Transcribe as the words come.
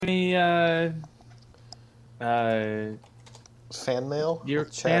any fan mail? your I'll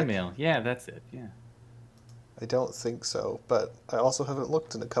check. fan mail? Yeah, that's it. Yeah. I don't think so, but I also haven't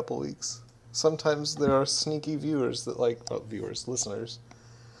looked in a couple weeks. Sometimes there are sneaky viewers that listeners.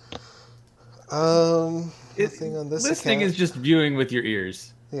 Nothing on this Listening account. is just viewing with your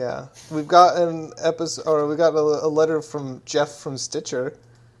ears. Yeah, we've got an episode, or we got a letter from Jeff from Stitcher,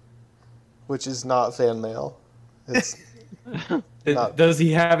 which is not fan mail. It's not. Does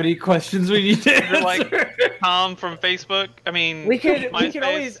he have any questions we need to answer? Like Tom from Facebook. I mean, We could MySpace.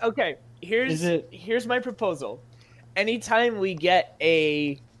 always okay. Here's my proposal. Anytime we get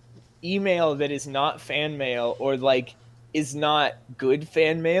a email that is not fan mail or like is not good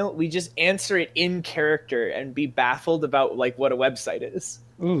fan mail, we just answer it in character and be baffled about like what a website is.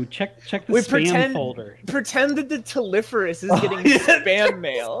 Ooh, check the We spam folder. Pretend that the Telephorus is getting yeah, spam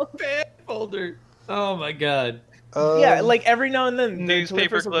mail. Spam folder. Oh my god. Yeah, like every now and then, the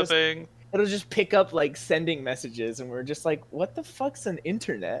Newspaper Telephorus will just- clipping. it'll just pick up like sending messages, and we're just like, "What the fuck's an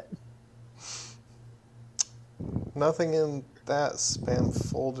internet?" Nothing in that spam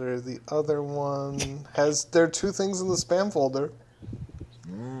folder. The other one there are two things in the spam folder.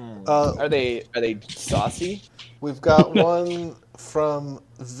 Are they saucy? We've got one from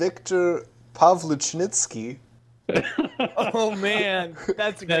Viktor Pavluchnitsky, Oh man,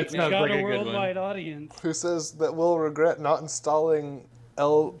 that's a great That's name. not- Got like a a good worldwide audience. who says that we'll regret not installing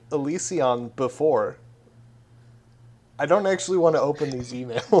Elysion before. I don't actually want to open these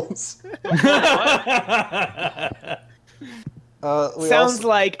emails. We Sounds also-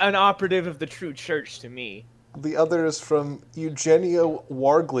 like an operative of the true church to me. The other is from Eugenio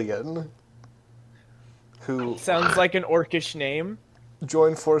Warglian, who Sounds like an orcish name.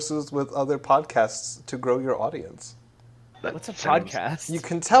 joined forces with other podcasts to grow your audience. What's a podcast? You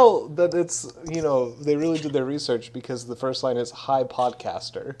can tell that it's, they really did their research because the first line is, "Hi,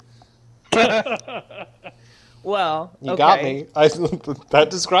 podcaster." Well, You okay. got me. That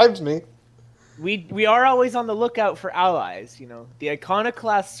describes me. We are always on the lookout for allies. The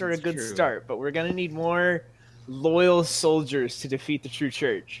iconoclasts are a That's good true. start, but we're gonna need more loyal soldiers to defeat the true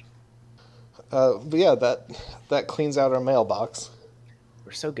church. But yeah, that cleans out our mailbox.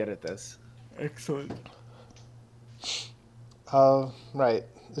 We're so good at this. Excellent. Right.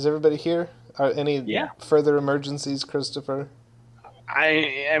 Is everybody here? Are any Yeah. further emergencies, Christopher?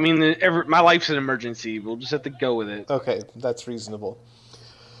 I mean, my life's an emergency. We'll just have to go with it. Okay, that's reasonable.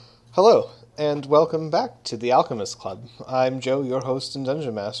 Hello, and welcome back to the Alchemist Club. I'm Joe, your host and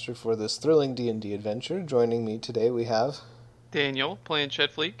dungeon master for this thrilling D&D adventure. Joining me today we have... Daniel playing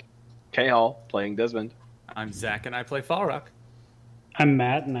Chetfleek. K Hall playing Desmond. I'm Zach and I play Fall Rock. I'm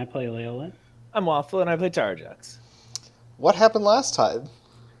Matt and I play Leolin. I'm Waffle and I play Tarjax. What happened last time?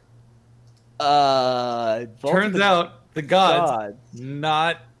 Turns out the gods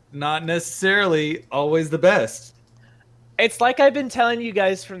not necessarily always the best. It's like I've been telling you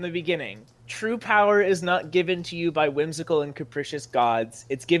guys from the beginning. True power is not given to you by whimsical and capricious gods.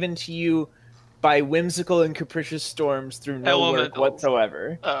 It's given to you by whimsical and capricious storms through no work Elementals.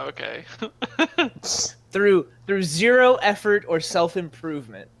 whatsoever. Oh, okay. Through zero effort or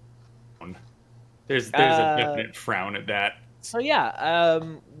self-improvement. There's a definite frown at that. So yeah,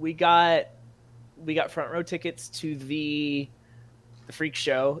 we got front row tickets to the freak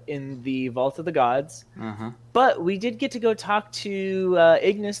show in the Vault of the Gods. Uh-huh. But we did get to go talk to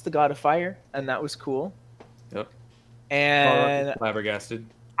Ignis, the god of fire, and that was cool. Yep. And Flabbergasted.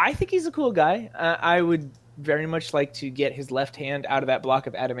 I think he's a cool guy. I would very much like to get his left hand out of that block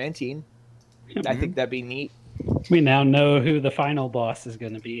of adamantine. I think that'd be neat. We now know who the final boss is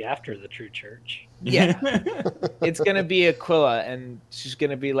going to be after the True Church. Yeah. It's going to be Aquila, and she's going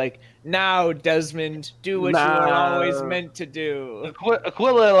to be like, "Now, Desmond, do what you were always meant to do."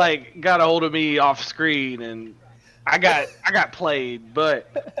 Aquila got a hold of me off screen, and I got played,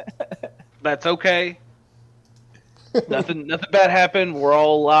 but that's okay. Nothing bad happened. We're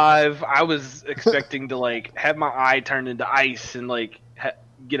all alive. I was expecting to have my eye turned into ice and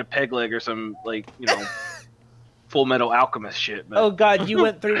get a peg leg or some Full Metal Alchemist shit. But Oh god, you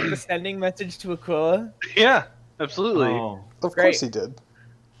went through the sending message to Aquila? yeah, absolutely. Oh. Of Great. course he did.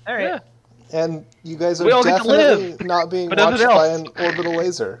 All right. Yeah. And you guys are We all get to definitely live, not being but watched nothing by else. an orbital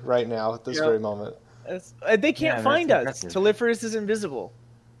laser right now at this Yep. very moment. They can't Yeah, find that's us. impressive. Telephorus is invisible.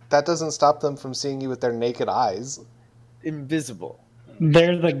 That doesn't stop them from seeing you with their naked eyes. Invisible.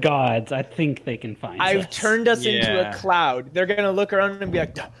 They're the gods. I think they can find I've us. turned us into Yeah. a cloud. They're gonna look around and be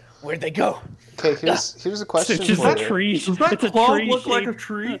like, "Where'd they go?" Okay, here's a question It's just for a you. tree. Does that It's a cloud tree look like a shaped-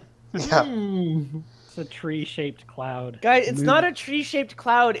 tree? Yeah. It's a tree-shaped cloud. Guys, it's not a tree-shaped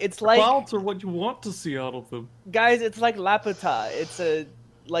cloud. It's like Clouds are what you want to see out of them. guys, it's like Lapita. It's a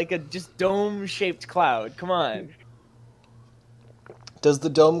like a just dome-shaped cloud. Come on. Does the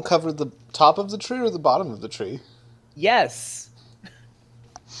dome cover the top of the tree or the bottom of the tree? Yes.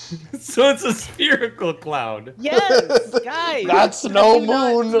 So it's a spherical cloud. Yes, guys. That's no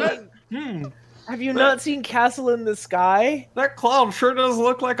moon. Have you not seen Castle in the Sky? That cloud sure does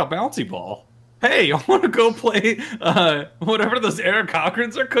look like a bouncy ball. Hey, I want to go play whatever those Eric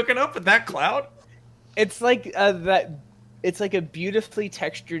Cochrans are cooking up with that cloud. It's like that. It's like a beautifully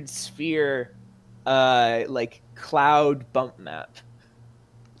textured sphere, like cloud bump map.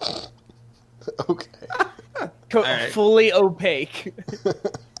 Okay. right. Fully opaque.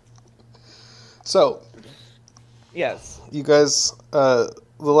 So, Yes. you guys, the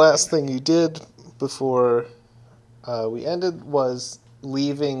last thing you did before we ended was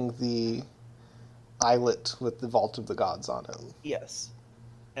leaving the islet with the Vault of the Gods on it. Yes.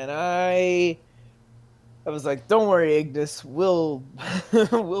 And I was like, "Don't worry, Ignis. We'll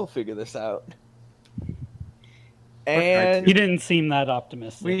we'll figure this out." And You didn't seem that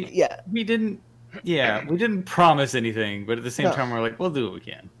optimistic. We didn't promise anything, but at the same No. time we're like, we'll do what we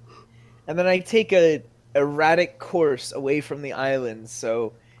can. And then I take a erratic course away from the island,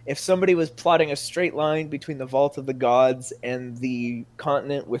 so if somebody was plotting a straight line between the Vault of the Gods and the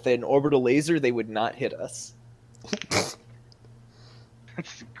continent with an orbital laser, they would not hit us.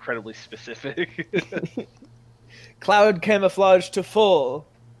 That's incredibly specific. Cloud camouflage to full.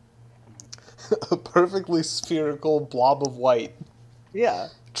 A perfectly spherical blob of white Yeah.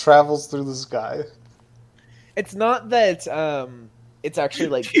 travels through the sky. It's not that it's actually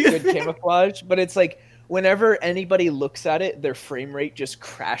like good camouflage, but it's like whenever anybody looks at it, their frame rate just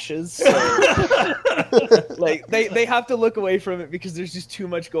crashes. So, like they have to look away from it because there's just too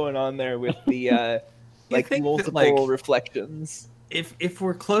much going on there with the like think that, multiple like, reflections. If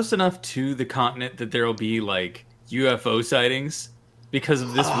we're close enough to the continent that there will be like UFO sightings because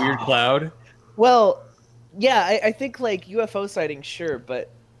of this weird cloud. Well, yeah, I think like UFO sightings, sure, but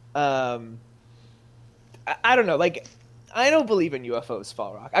I don't know. Like, I don't believe in UFOs,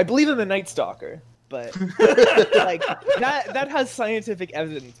 Fall Rock. I believe in the Night Stalker, but like that has scientific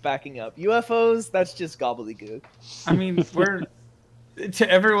evidence backing up. UFOs, that's just gobbledygook. I mean, we're to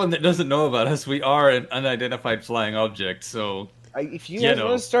everyone that doesn't know about us, we are an unidentified flying object. So If you You guys know.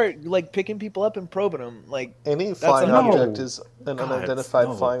 want to start like picking people up and probing them, like Any flying a no. object is an God, unidentified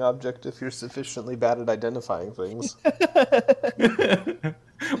no. flying object if you're sufficiently bad at identifying things.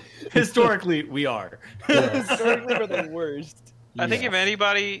 historically, we are. historically we're the worst. I think if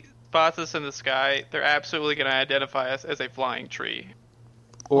anybody spots us in the sky, they're absolutely going to identify us as a flying tree.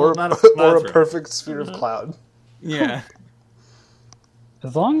 Or, Well, not a or a cloud's right. perfect sphere of cloud. Yeah.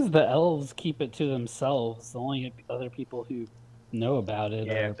 As long as the elves keep it to themselves, the only other people who know about it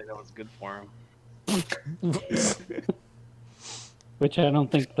Yeah, are, if they know what's good for them. which I don't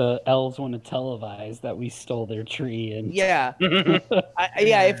think the elves want to televise that we stole their tree and Yeah,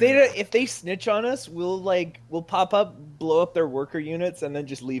 if they snitch on us, we'll pop up, blow up their worker units, and then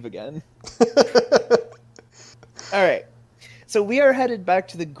just leave again. All right, so we are headed back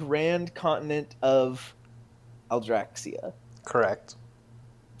to the grand continent of Aldraxia. Correct.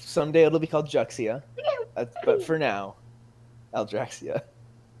 Someday it'll be called Juxia, but for now, Aldraxia.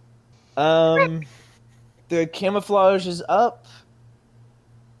 The camouflage is up.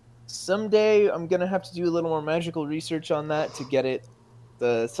 Someday I'm gonna have to do a little more magical research on that to get it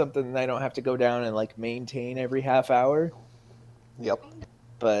something that I don't have to go down and like maintain every half hour. Yep.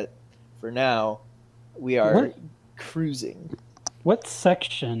 But for now, we are What? cruising. What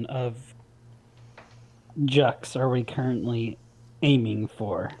section of Jux are we currently aiming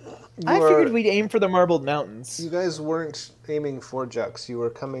for? I You figured are- we'd aim for the Marbled Mountains. You guys weren't aiming for Jux. You were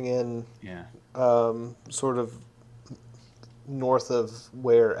coming in Yeah. sort of north of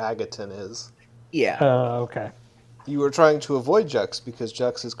where Agaton is. Yeah. Okay. You were trying to avoid Jux because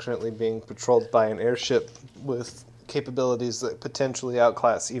Jux is currently being patrolled by an airship with capabilities that potentially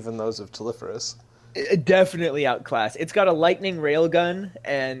outclass even those of Telephorus. Definitely outclassed. It's got a lightning railgun,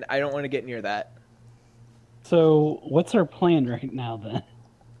 and I don't want to get near that. So what's our plan right now then?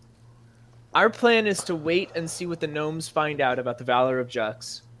 Our plan is to wait and see what the gnomes find out about the Valor of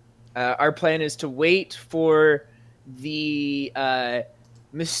Jux. Our plan is to wait for the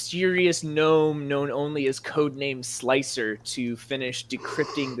mysterious gnome known only as codename Slicer to finish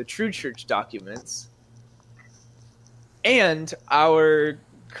decrypting the True Church documents. And our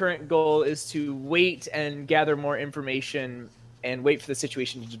current goal is to wait and gather more information and wait for the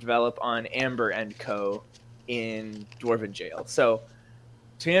situation to develop on Amber and Co. in Dwarven Jail. So,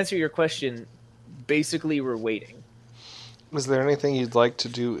 to answer your question, basically we're waiting. Is there anything you'd like to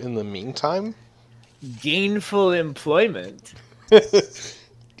do in the meantime? Gainful employment.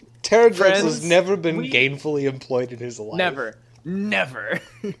 Terradrex has Friends, never been gainfully employed in his life. Never.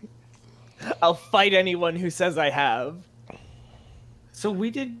 I'll fight anyone who says I have. So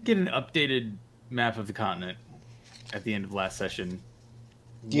we did get an updated map of the continent at the end of last session.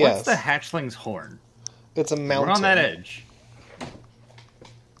 Yes. What's the hatchling's horn? It's a mountain. We're on that edge.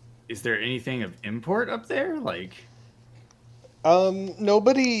 Is there anything of import up there? Like,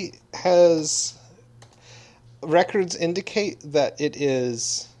 nobody has... Records indicate that it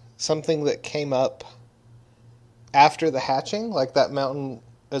is something that came up after the hatching, like that mountain,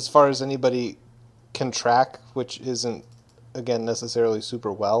 as far as anybody can track, which isn't, again, necessarily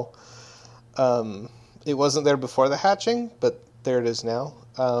super well. It wasn't there before the hatching, but there it is now.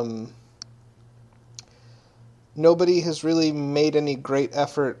 Nobody has really made any great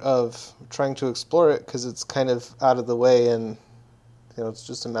effort of trying to explore it because it's kind of out of the way and it's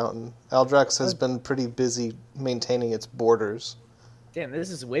just a mountain. Aldrax has been pretty busy maintaining its borders. Damn, this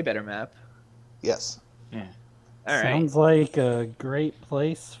is a way better map. Yes. yeah. All right. Sounds like a great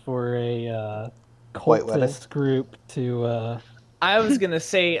place for a White wedding? cultist group to... I was going to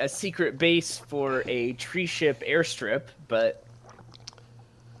say a secret base for a tree ship airstrip, but...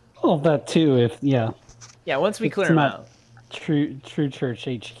 Well, that too, Yeah, once we clear them out. True Church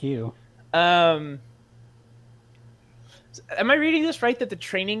HQ. Am I reading this right, that the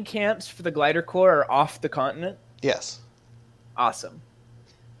training camps for the Glider Corps are off the continent? Yes. Awesome.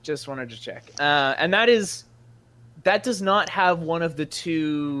 Just wanted to check. And that does not have one of the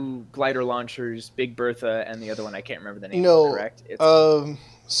two glider launchers, Big Bertha, and the other one I can't remember the name. No. Correct?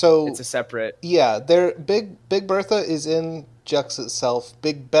 So it's a separate. Yeah, Big Bertha is in Jux itself.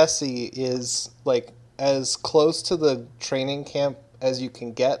 Big Bessie is like as close to the training camp as you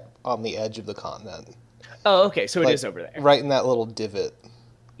can get on the edge of the continent. Oh, okay. So it is over there. Right in that little divot.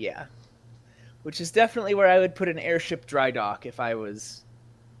 Yeah. Which is definitely where I would put an airship dry dock if I was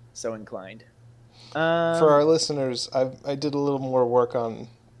so inclined. For our listeners, I did a little more work on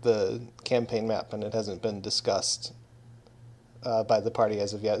the campaign map, and it hasn't been discussed by the party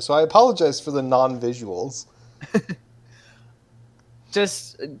as of yet. So I apologize for the non-visuals.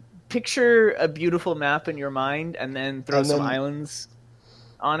 Just picture a beautiful map in your mind, and then throw some islands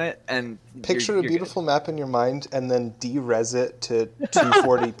on it, and picture a beautiful map in your mind, and then de-res it to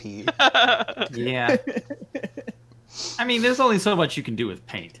 240p. Yeah. I mean, there's only so much you can do with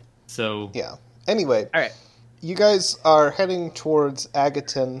paint. So yeah. Anyway, all right. You guys are heading towards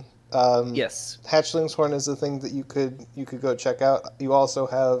Agaton. Yes. Hatchling's Horn is the thing that you could go check out. You also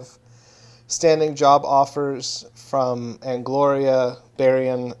have standing job offers from Angloria,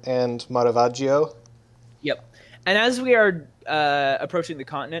 Barian, and Maravaggio. Yep. And as we are approaching the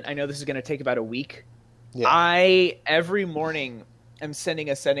continent, I know this is going to take about a week. Yeah. I, every morning, am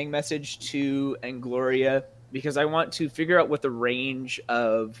sending a sending message to Angloria because I want to figure out what the range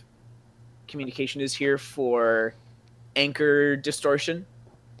of communication is here for anchor distortion.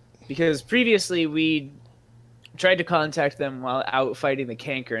 Because previously we tried to contact them while out fighting the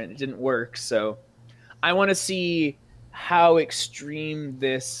canker and it didn't work. So I want to see how extreme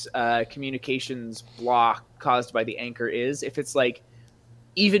this communications block caused by the anchor is. If it's like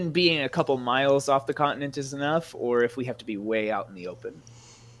even being a couple miles off the continent is enough, or if we have to be way out in the open.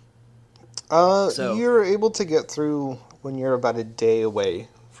 You're able to get through when you're about a day away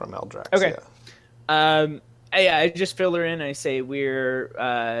from Aldrax. Okay. Yeah. I just fill her in. I say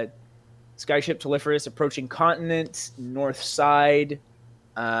we're Skyship Telephorus approaching continent, north side.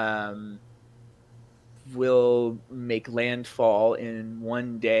 Will make landfall in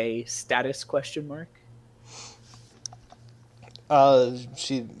 1 day. Status ?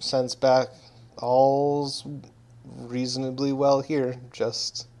 She sends back, all's reasonably well here.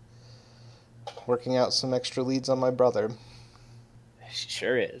 Just working out some extra leads on my brother. She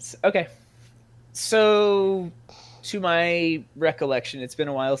sure is. Okay. So, to my recollection, it's been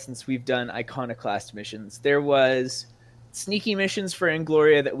a while since we've done Iconoclast missions. There was sneaky missions for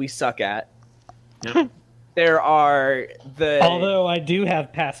Angloria that we suck at. Yep. There are the... Although I do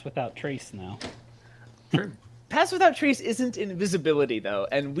have Pass Without Trace now. True. Pass Without Trace isn't invisibility, though.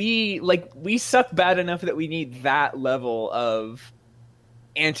 And we suck bad enough that we need that level of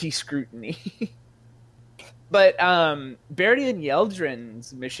anti-scrutiny. But Barry and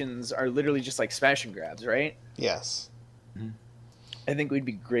Yeldrin's missions are literally just like smash and grabs, right? Yes. I think we'd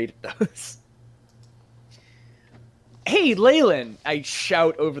be great at those. Hey, Leyland! I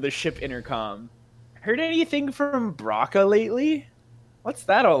shout over the ship intercom. Heard anything from Braca lately? What's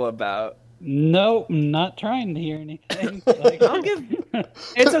that all about? Nope, not trying to hear anything.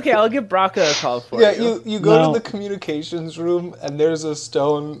 It's okay, I'll give Braca a call for you. Yeah, you go to the communications room, and there's a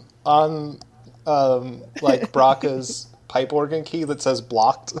stone on... Braca's pipe organ key that says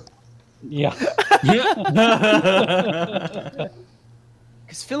blocked. Yeah.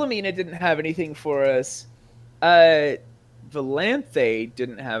 Because Philomena didn't have anything for us. Valanthe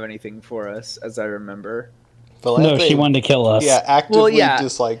didn't have anything for us, as I remember. No, she wanted to kill us. Yeah, actively Well, yeah.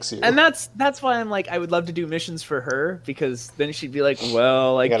 dislikes you. And that's why I'm like, I would love to do missions for her, because then she'd be like,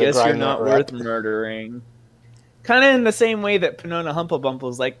 well, I You gotta guess you're grind not that worth rep. murdering. Kind of in the same way that Panona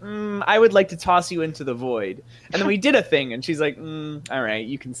Humplebumple's like, I would like to toss you into the void. And then we did a thing, and she's like, all right,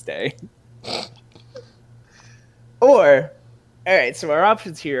 you can stay. Or, all right, so our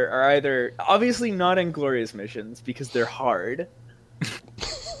options here are either obviously not Inglorious missions because they're hard,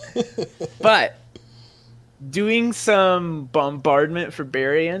 but doing some bombardment for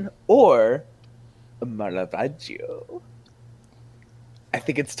Barian or Malavaggio. I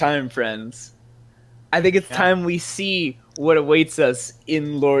think it's time, friends. I think it's time we see what awaits us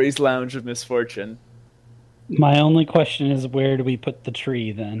in Lori's Lounge of Misfortune. My only question is, where do we put the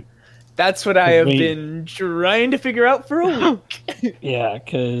tree then? That's what I have been trying to figure out for a week. Yeah,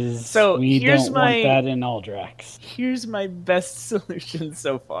 because So, we here's don't my- want that in Aldrax. Here's my best solution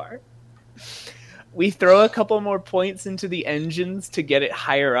so far. We throw a couple more points into the engines to get it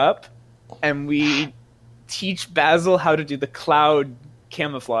higher up, and we teach Basil how to do the cloud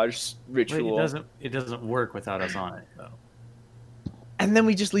camouflage ritual. It doesn't work without us on it, though. And then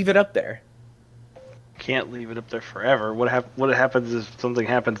we just leave it up there. Can't leave it up there forever. What happens if something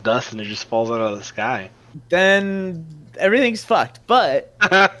happens to us and it just falls out of the sky? Then everything's fucked. But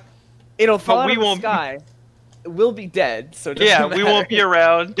it'll fall But out we of the won't- sky. We'll be dead, so it doesn't Yeah, we matter. won't be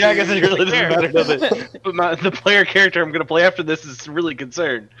around. Yeah, I guess it really doesn't care. matter, does it? But the player character I'm going to play after this is really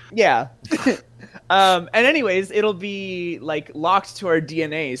concerned. Yeah. And anyways, it'll be like locked to our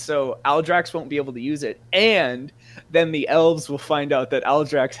DNA, so Aldrax won't be able to use it. And then the elves will find out that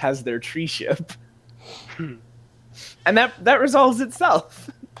Aldrax has their tree ship. And that resolves itself.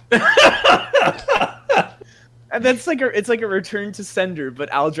 And that's like it's like a return to sender, but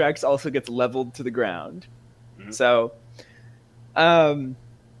Aldrax also gets leveled to the ground. So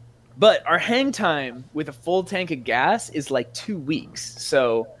but our hang time with a full tank of gas is like 2 weeks.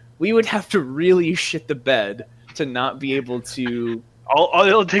 So we would have to really shit the bed to not be able to.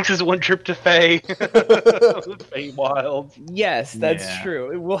 All it takes is one trip to Feywild. Yes, that's Yeah.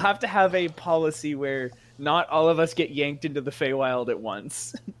 true. We'll have to have a policy where not all of us get yanked into the Feywild at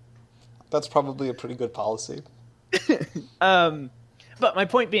once. That's probably a pretty good policy. But my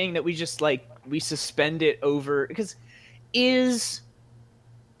point being that we just we suspend it over, because is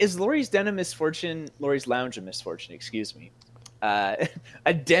Lori's Den of Misfortune, Lori's Lounge of Misfortune, excuse me. A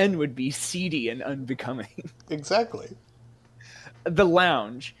den would be seedy and unbecoming. Exactly. The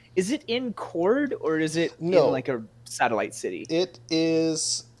lounge, is it in Cord or is it No. in like a satellite city? It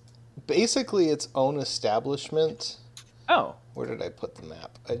is basically its own establishment. Oh, Where did I put the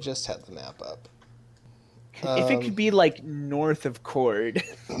map? I just had the map up. if it could be like north of Cord,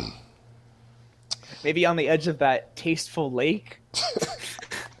 maybe on the edge of that tasteful lake.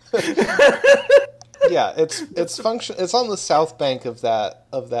 Yeah, it's function. It's on the south bank of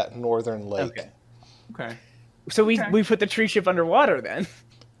that northern lake. Okay. Okay. So we put the tree ship underwater then.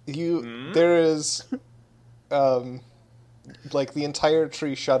 There is, like the entire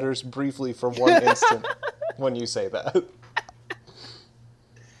tree shudders briefly for one instant when you say that.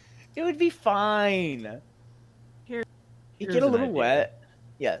 It would be fine. Here's You get a an little idea. wet.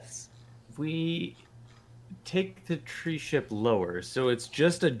 Yes. We take the tree ship lower, so it's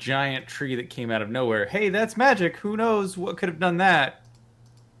just a giant tree that came out of nowhere. Hey, that's magic. Who knows what could have done that?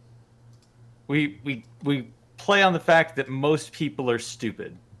 We play on the fact that most people are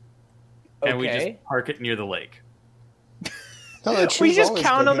stupid, and we Okay. just park it near the lake. No, that We tree's just always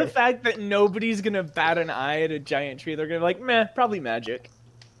count been on the here. fact that nobody's gonna bat an eye at a giant tree. They're gonna be like, meh, probably magic.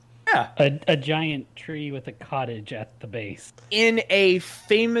 Yeah. A giant tree with a cottage at the base. In a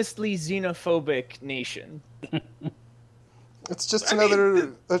famously xenophobic nation. It's just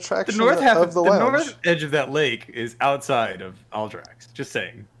another The attraction north half of the lounge. north edge of that lake is outside of Aldrax. Just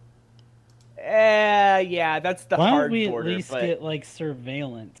saying. Yeah, that's the Why don't hard we at border. least But get like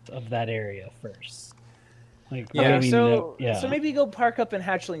surveillance of that area first? Like, Yeah, maybe so yeah. so maybe go park up in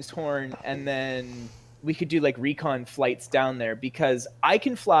Hatchling's Horn, and then we could do like recon flights down there, because I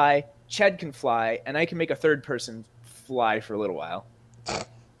can fly, Ched can fly, and I can make a third person fly for a little while.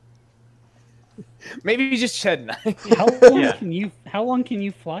 Maybe just Ched and I. How long can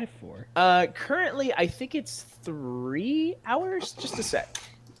you fly for? Currently, I think it's 3 hours. Just a sec.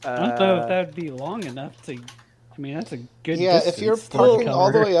 I don't know if that would be long enough to. I mean, that's a good. Yeah, if you're distance to parking all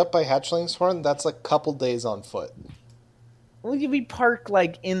the cover. way up by Hatchling's Horn, that's a couple days on foot. We park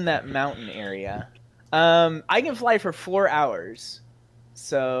like in that mountain area. I can fly for 4 hours.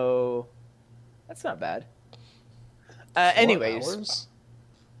 So That's not bad. 4 Anyways, hours?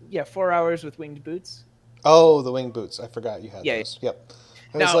 yeah, 4 hours with winged boots. Oh, the winged boots. I forgot you had Yeah. those. Yep.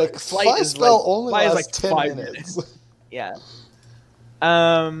 I Now, was like, flight fly is spell like- only fly is lasts like 10 5 minutes. Yeah.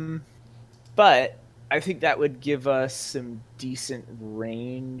 But I think that would give us some decent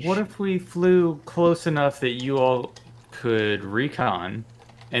range. What if we flew close enough that you all could recon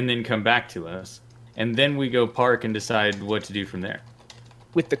and then come back to us, and then we go park and decide what to do from there?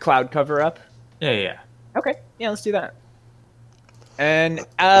 with the cloud cover up? Yeah. Okay, yeah, let's do that. And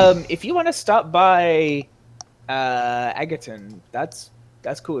if you want to stop by Agaton, that's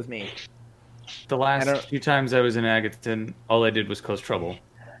cool with me. The last few times I was in Agaton, all I did was cause trouble.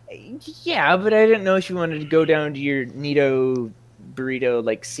 Yeah, but I didn't know if you wanted to go down to your Nito Burrito,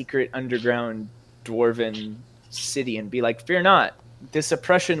 like, secret underground dwarven city and be like, fear not, this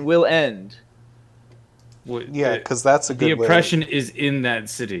oppression will end. Yeah, because that's a good The way. oppression is in that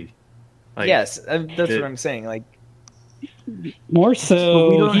city. Like, Yes, that's what I'm saying. Like, More But we so,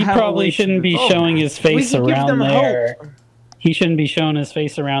 don't he have a way probably to shouldn't be resolve showing that. his we face can give around them there. hope. He shouldn't be showing his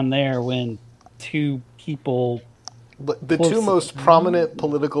face around there when two people. But the Close. two most prominent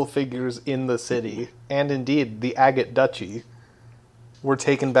political figures in the city, and indeed the Agate Duchy, were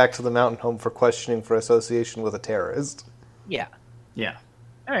taken back to the mountain home for questioning for association with a terrorist. Yeah. Yeah.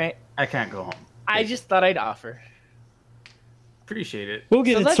 All right. I can't go home. I just thought I'd offer. Appreciate it. We'll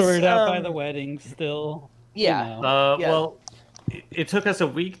get So it let's, sorted out by um, the wedding still. Yeah. You know. Yeah. Well, it took us a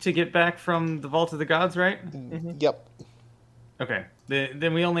week to get back from the Vault of the Gods, right? Yep. Okay.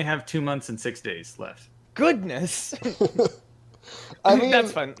 Then we only have 2 months and 6 days left. Goodness. I mean,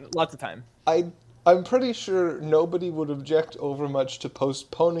 That's fun. Lots of time. I'm pretty sure nobody would object over much to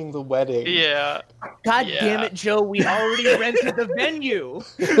postponing the wedding. Yeah. God Yeah. damn it, Joe. We already rented the venue.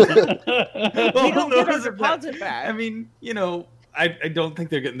 We don't get our deposit back. I mean, I don't think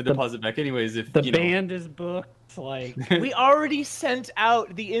they're getting the deposit back anyways. If The band is booked. Like, We already sent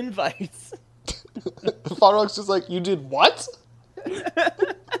out the invites. Farrock's just like, you did what?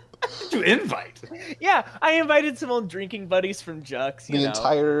 to invite. Yeah, I invited some old drinking buddies from Jux. The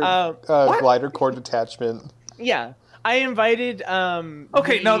entire what? glider core detachment. Yeah, I invited.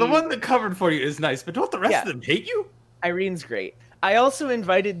 Okay, now the one that covered for you is nice, but don't the rest Yeah. of them hate you? Irene's great. I also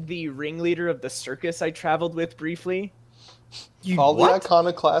invited the ringleader of the circus I traveled with briefly. All what? the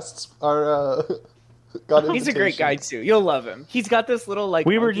iconoclasts are got He's a great guy invitations. too. You'll love him. He's got this little like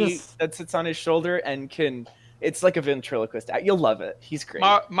We were monkey just- that sits on his shoulder and can. It's like a ventriloquist act. You'll love it. He's great.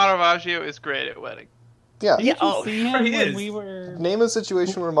 Maravaggio is great at wedding. Yeah. did you oh, see him sure he when is. we were? Name a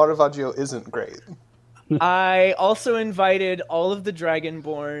situation where Maravaggio isn't great. I also invited all of the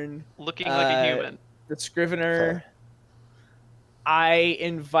Dragonborn, Looking like a human. the Scrivener. Fair. I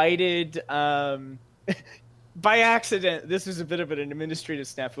invited, by accident, this was a bit of an administrative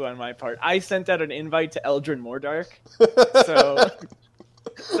snafu on my part. I sent out an invite to Eldrin Mordark. So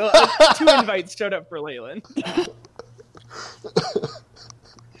 2 invites showed up for Leyland.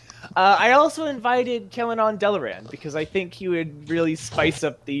 I also invited Kellenon Delaran because I think he would really spice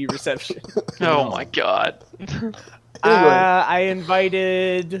up the reception. Oh my god. Anyway. I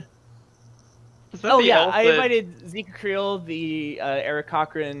invited. Is that Oh the yeah, elf I that- invited Zeke Creel, the Eric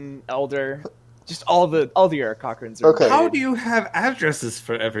Cochran elder, just all the Eric Cochrans. Are Okay. How do you have addresses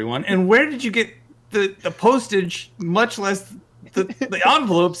for everyone? And where did you get the postage, much less the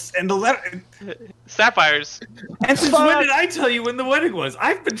envelopes and the letter? Sapphires. And since when did I tell you when the wedding was?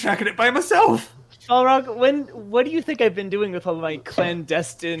 I've been tracking it by myself. Balrog, what do you think I've been doing with all my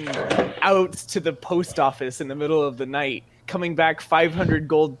clandestine outs to the post office in the middle of the night, coming back 500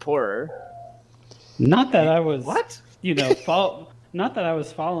 gold poorer? Not that I was. What? Not that I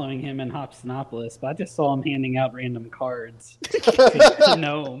was following him in Hobsonopolis, but I just saw him handing out random cards to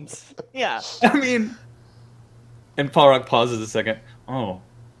gnomes. Yeah. I mean, and Falrock pauses a second. Oh,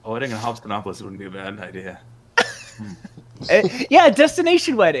 a wedding in Hobsonopolis wouldn't be a bad idea. Yeah,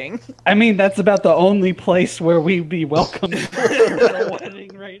 destination wedding. I mean, that's about the only place where we'd be welcome for a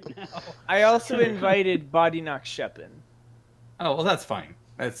wedding right now. I also invited Bodinock Shepin. Oh, well, that's fine.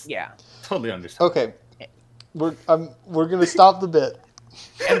 That's Yeah. totally understandable. Okay. We're gonna stop the bit.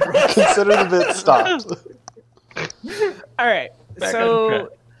 Consider the bit stopped. All right. Back on track.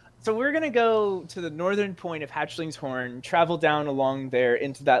 So we're gonna go to the northern point of Hatchling's Horn, travel down along there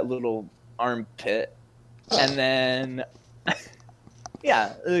into that little armpit, and then,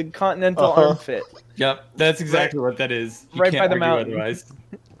 yeah, the continental armpit. Yep, that's exactly what that is. You right can't by the argue mountain. Otherwise.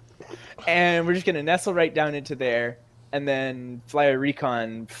 And we're just gonna nestle right down into there, and then fly a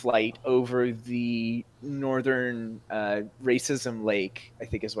recon flight over the northern racism lake, I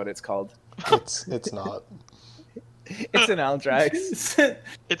think is what it's called. It's not. It's an Aldrax.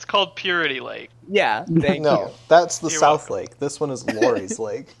 It's called Purity Lake. Yeah, thank No, you. that's the You're South welcome. Lake. This one is Lori's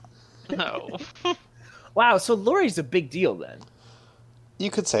Lake. No. Wow, so Lori's a big deal then.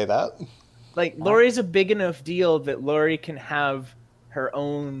 You could say that. Like, Lori's a big enough deal that Lori can have her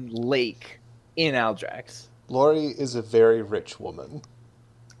own lake in Aldrax. Lori is a very rich woman.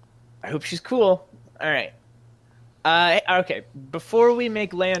 I hope she's cool. All right. Okay, before we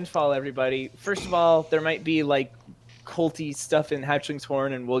make landfall, everybody, first of all, there might be, like, culty stuff in Hatchling's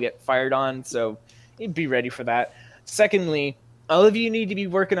Horn, and we'll get fired on, so be ready for that. Secondly, all of you need to be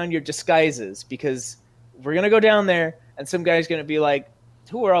working on your disguises, because we're going to go down there, and some guy's going to be like,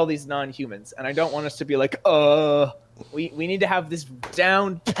 who are all these non-humans? And I don't want us to be like, we need to have this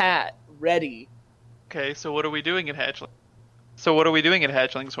down pat, ready. Okay, so what are we doing at Hatchling? So what are we doing at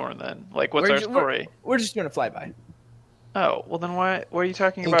Hatchling's Horn then? Like, what's our story? We're just doing a flyby. Oh, well then why are you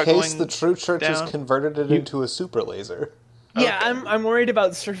talking In about case going the true church has down? converted it into a super laser. Yeah, Okay. I'm worried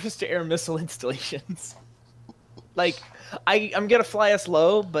about surface-to-air missile installations. Like, I'm gonna fly us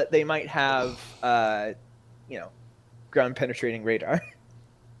low, but they might have, ground-penetrating radar.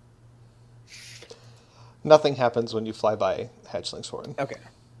 Nothing happens when you fly by Hatchling's Horn. Okay.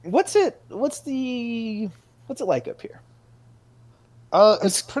 What's it like up here?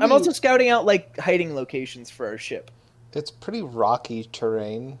 It's pretty. I'm also scouting out like hiding locations for our ship. It's pretty rocky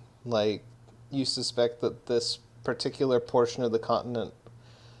terrain. Like, you suspect that this particular portion of the continent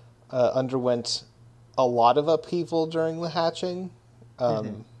underwent a lot of upheaval during the hatching.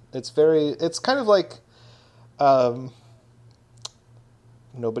 It's kind of like,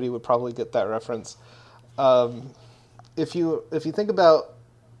 nobody would probably get that reference. If you think about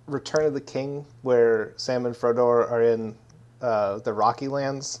Return of the King, where Sam and Frodo are in the Rocky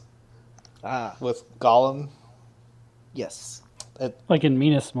Lands with Gollum. Yes. Like in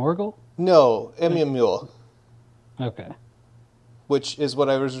Minas Morgul? No, Emil, Okay. which is what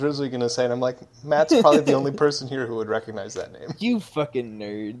I was originally going to say, and I'm like, Matt's probably the only person here who would recognize that name. You fucking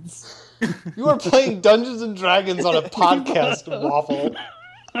nerds. You are playing Dungeons and Dragons on a podcast, Waffle.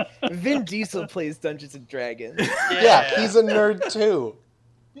 Vin Diesel plays Dungeons and Dragons. Yeah, he's a nerd too.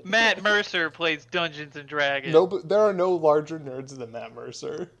 Matt Mercer plays Dungeons and Dragons. No, but there are no larger nerds than Matt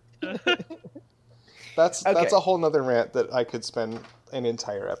Mercer. That's a whole nother rant that I could spend an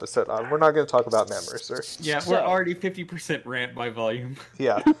entire episode on. We're not going to talk about Matt Mercer. Yeah, we're already 50% rant by volume.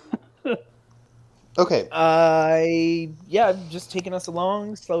 Yeah. Okay. I'm just taking us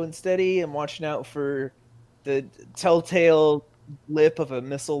along, slow and steady. I'm watching out for the telltale lip of a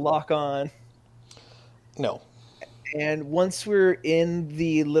missile lock-on. No. And once we're in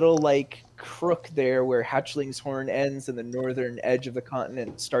the little, like, crook there where Hatchling's Horn ends and the northern edge of the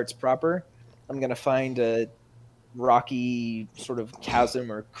continent starts proper, I'm going to find a rocky sort of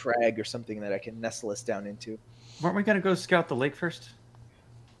chasm or crag or something that I can nestle us down into. Weren't we going to go scout the lake first?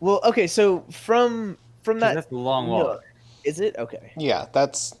 Well, okay, so from 'Cause that... that's a long walk. No, is it? Okay. Yeah,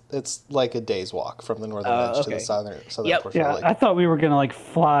 it's like a day's walk from the northern edge to the southern Yep. portion of Yeah, the lake. I thought we were gonna like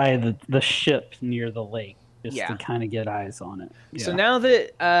fly the ship near the lake just Yeah. to kind of get eyes on it. Yeah. So now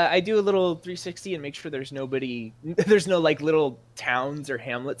that I do a little 360 and make sure there's no like little towns or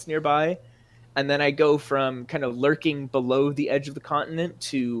hamlets nearby, and then I go from kind of lurking below the edge of the continent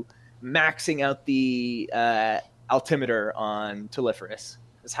to maxing out the altimeter on Telephorus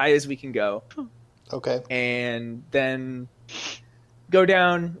as high as we can go, Okay. and then go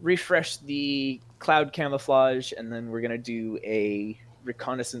down, refresh the cloud camouflage, and then we're gonna do a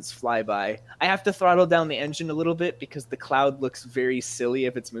reconnaissance flyby. I have to throttle down the engine a little bit because the cloud looks very silly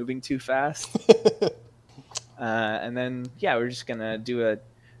if it's moving too fast. And then, we're just gonna do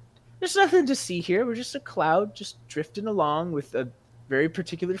there's nothing to see here. We're just a cloud just drifting along with a very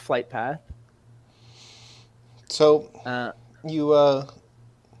particular flight path. So you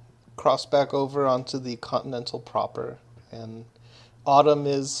cross back over onto the continental proper, and autumn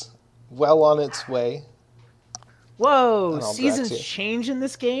is well on its way. Whoa, And I'll seasons direct you. change in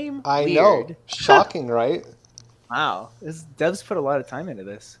this game? I Weird. know. Shocking, right? Wow. Devs put a lot of time into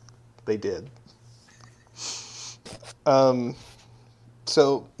this. They did.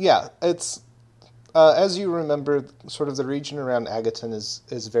 So yeah, it's as you remember, sort of the region around Agaton is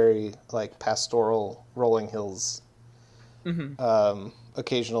very like pastoral, rolling hills,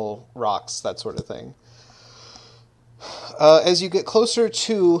 occasional rocks, that sort of thing. As you get closer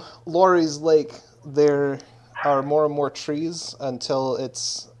to Lori's Lake, there are more and more trees until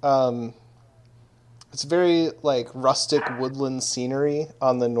it's very like rustic woodland scenery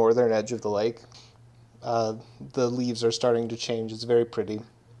on the northern edge of the lake. The leaves are starting to change. It's very pretty.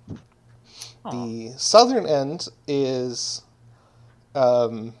 The southern end is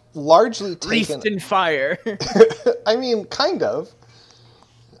largely taken. Wreathed in fire. I mean, kind of.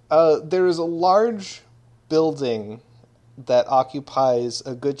 There is a large building that occupies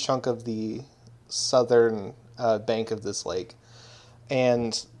a good chunk of the southern bank of this lake.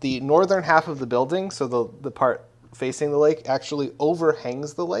 And the northern half of the building, so the part facing the lake, actually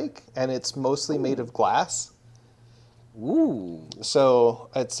overhangs the lake, and it's mostly made of glass. Ooh. So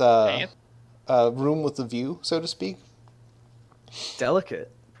it's a room with a view, so to speak.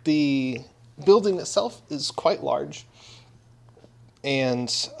 Delicate. The building itself is quite large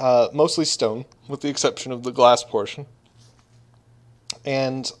and mostly stone, with the exception of the glass portion.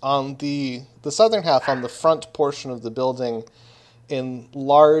 And on the southern half, on the front portion of the building, in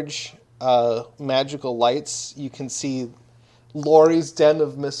large magical lights, you can see Laurie's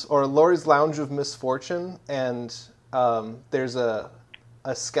Laurie's Lounge of Misfortune, and there's a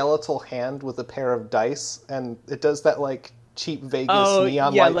skeletal hand with a pair of dice, and it does that like cheap Vegas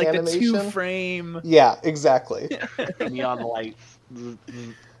neon light like animation. The 2-frame. Yeah, exactly. Neon lights.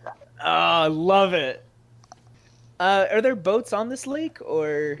 Oh, love it. Are there boats on this lake,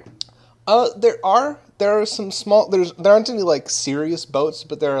 or? There are some small. There aren't any like serious boats,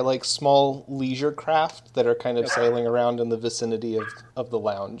 but there are like small leisure craft that are kind of sailing around in the vicinity of the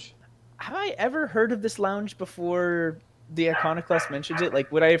lounge. Have I ever heard of this lounge before the Iconoclast mentioned it?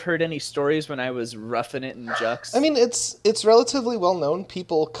 Like, would I have heard any stories when I was roughing it in Jux? I mean, it's relatively well known.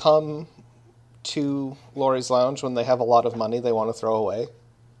 People come to Laurie's Lounge when they have a lot of money they want to throw away.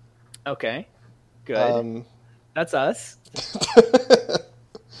 Okay, good. That's us.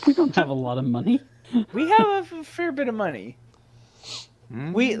 We don't have a lot of money. We have a fair bit of money.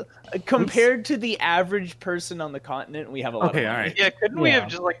 We, compared to the average person on the continent, we have a lot of money. All right. Yeah, couldn't we have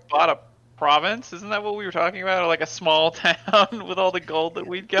just like bought a province? Isn't that what we were talking about? Or like a small town with all the gold that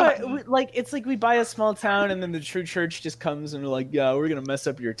we'd got? But, it's like we buy a small town and then the true church just comes and we're like, yeah, we're gonna mess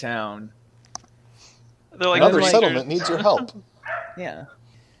up your town. They're like, Another settlement needs your help. Yeah.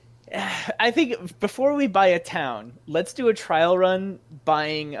 I think before we buy a town, let's do a trial run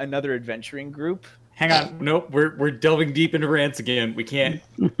buying another adventuring group. Hang on. Nope. We're delving deep into rants again. We can't.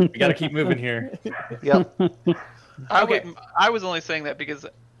 We got to keep moving here. Yep. I was only saying that because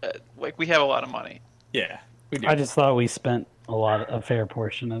like we have a lot of money. Yeah. We do. I just thought we spent a fair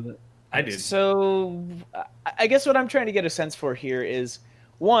portion of it. I did. So I guess what I'm trying to get a sense for here is,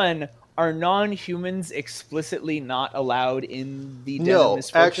 one, are non-humans explicitly not allowed in the Den of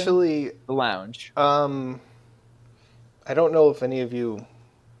Misfortune? Actually, the lounge. I don't know if any of you.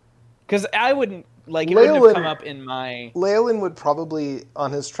 Because I wouldn't it wouldn't have come up in my. Leyland would probably,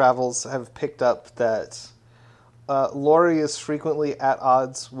 on his travels, have picked up that Laurie is frequently at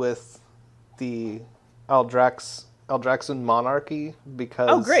odds with the Aldraxan monarchy because.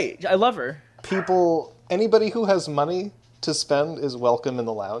 Oh, great! I love her. Anybody who has money to spend is welcome in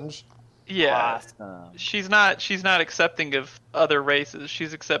the lounge. Yeah, Awesome. she's not accepting of other races.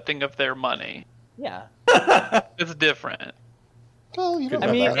 She's accepting of their money. Yeah. It's different. Well, you don't I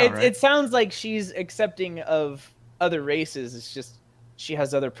know mean, that. it sounds like she's accepting of other races. It's just she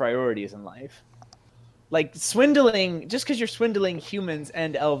has other priorities in life. Like swindling, just because you're swindling humans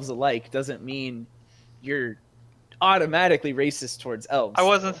and elves alike doesn't mean you're automatically racist towards elves. I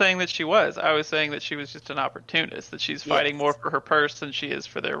wasn't saying that she was. I was saying that she was just an opportunist, that she's fighting more for her purse than she is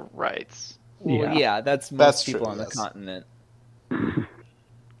for their rights. Well, yeah, that's most people true, on the yes. continent.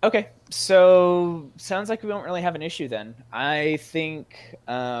 Okay, so sounds like we don't really have an issue then. I think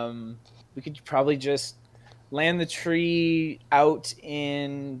we could probably just land the tree out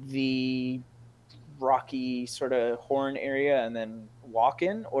in the rocky sort of horn area and then walk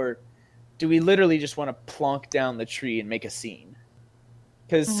in, or do we literally just want to plonk down the tree and make a scene?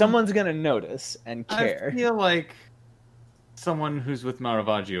 Because someone's going to notice and care. I feel like someone who's with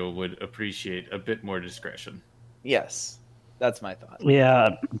Maravaggio would appreciate a bit more discretion. Yes, that's my thought. Yeah,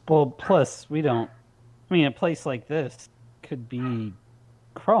 well, plus we don't. I mean, a place like this could be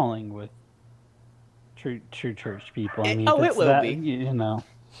crawling with true church people. I mean, it it's will that, be. You know,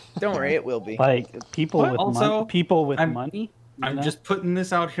 Don't worry, it will be. like people But with also, people with I'm- money. you I'm know? just putting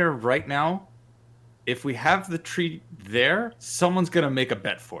this out here right now. If we have the tree there, someone's going to make a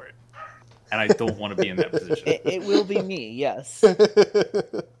bet for it. And I don't want to be in that position. It will be me, yes.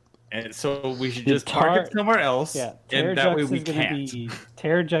 And so we should just park it somewhere else. Yeah, And that way we is gonna can't. be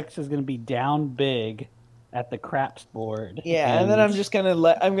Terrajux is going to be down big at the craps board. Yeah, and then I'm just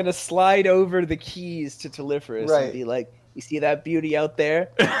gonna slide over the keys to Telephorus Right. and be like, "You see that beauty out there?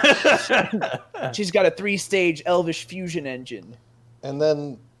 She's got a 3-stage Elvish fusion engine." And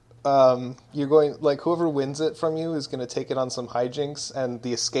then you're going, like, whoever wins it from you is going to take it on some hijinks, and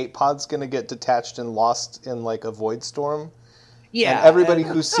the escape pod's going to get detached and lost in, like, a void storm. Yeah, and everybody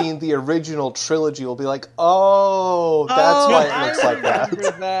who's seen the original trilogy will be like, "Oh, that's why it looks like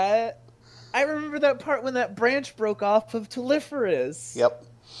that." I remember that part when that branch broke off of Telephorus. Yep.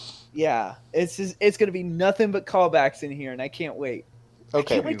 Yeah, it's going to be nothing but callbacks in here, and I can't wait. Okay.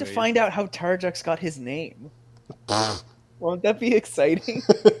 I can't wait to find out how Tarjux got his name. Won't that be exciting?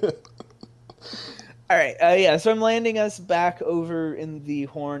 All right, yeah, so I'm landing us back over in the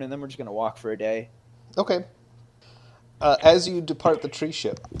Horn, and then we're just going to walk for a day. Okay. As you depart the tree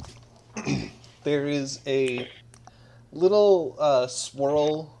ship, there is a little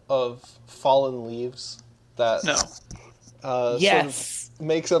swirl of fallen leaves that yes. sort of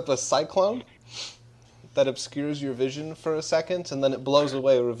makes up a cyclone that obscures your vision for a second, and then it blows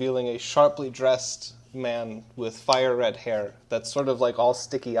away, revealing a sharply dressed man with fire red hair that's sort of like all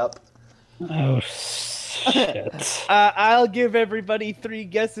sticky up. Oh, shit. I'll give everybody 3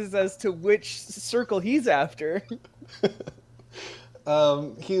 guesses as to which circle he's after.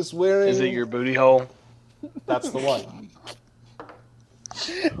 He's wearing... Is it your booty hole? That's the one.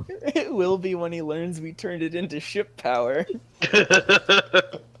 It will be when he learns we turned it into ship power.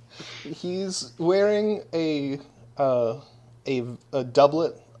 He's wearing a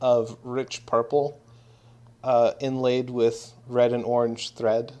doublet of rich purple, inlaid with red and orange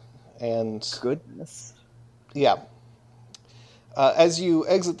thread, and goodness, yeah. As you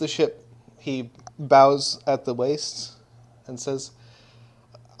exit the ship, he bows at the waist and says,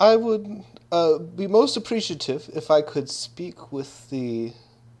 "I would be most appreciative if I could speak with the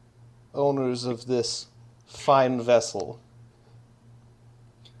owners of this fine vessel."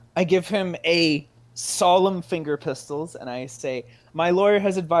 I give him a solemn finger pistols, and I say, "My lawyer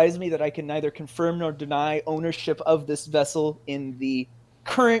has advised me that I can neither confirm nor deny ownership of this vessel in the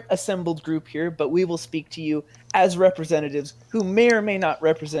current assembled group here, but we will speak to you as representatives who may or may not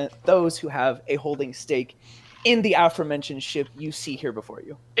represent those who have a holding stake in the aforementioned ship you see here before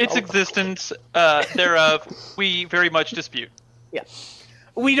you." Its existence thereof, we very much dispute. Yeah.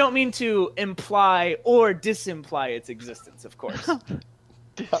 We don't mean to imply or disimply its existence, of course.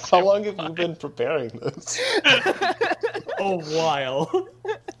 How long have you been preparing this? A while.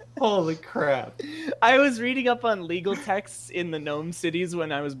 Holy crap. I was reading up on legal texts in the gnome cities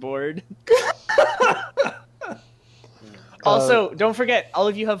when I was bored. Also, don't forget, all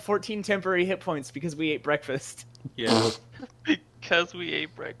of you have 14 temporary hit points because we ate breakfast. Yeah. Because we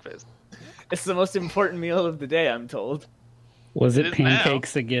ate breakfast. It's the most important meal of the day, I'm told. Was It it is now.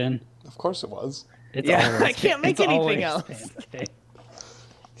 pancakes again? Of course it was. It's Yeah, always- I can't make it's anything always else. pancakes.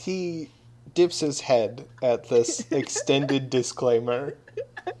 He dips his head at this extended disclaimer.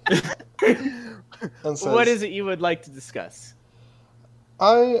 And says, What is it you would like to discuss?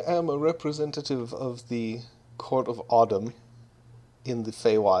 "I am a representative of the Court of Autumn in the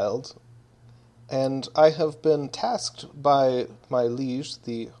Feywild, and I have been tasked by my liege,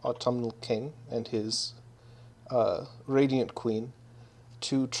 the Autumnal King, and his Radiant Queen,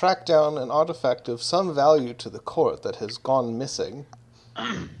 to track down an artifact of some value to the court that has gone missing."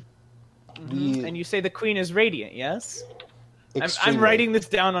 And you say the queen is radiant, yes? I'm Extremely. writing this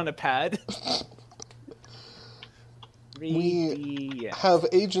down on a pad. We have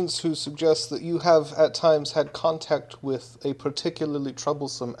agents who suggest that you have at times had contact with a particularly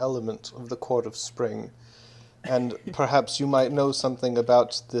troublesome element of the Court of Spring, and perhaps you might know something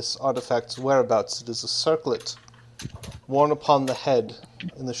about this artifact's whereabouts. It is a circlet worn upon the head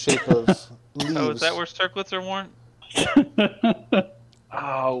in the shape of leaves. Oh, is that where circlets are worn?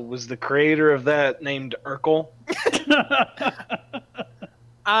 Oh, was the creator of that named Urkel?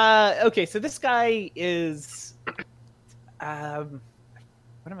 Okay, so this guy is...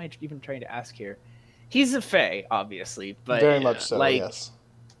 what am I even trying to ask here? He's a fae, obviously, but... Very much so, like, yes.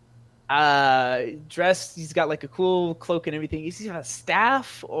 Dressed, he's got like a cool cloak and everything. Is he a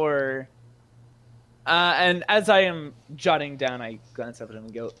staff, or... and as I am jotting down, I glance up at him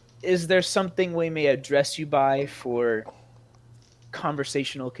and go, "Is there something we may address you by for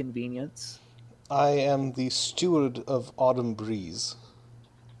conversational convenience?" I am the steward of Autumn Breeze.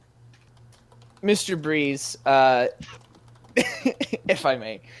 Mr. Breeze, if I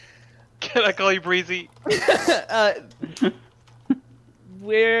may. Can I call you Breezy?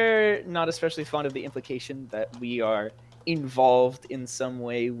 We're not especially fond of the implication that we are involved in some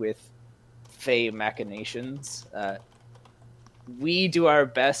way with Fey machinations. We do our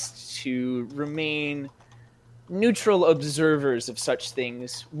best to remain neutral observers of such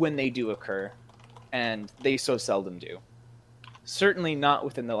things when they do occur, and they so seldom do. Certainly not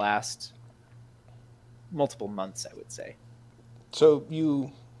within the last multiple months, I would say. So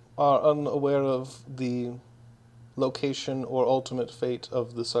you are unaware of the location or ultimate fate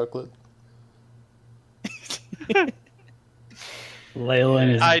of the circlet?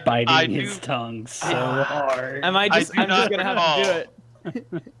 Leyland is I biting do- his tongue so hard. I'm just gonna have to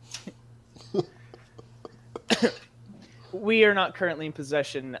do it. We are not currently in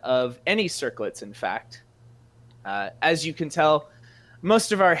possession of any circlets, in fact. As you can tell,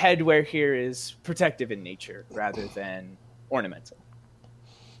 most of our headwear here is protective in nature rather than ornamental.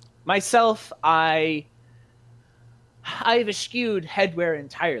 Myself, I've eschewed headwear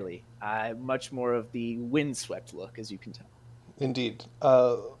entirely. I'm much more of the windswept look, as you can tell. Indeed.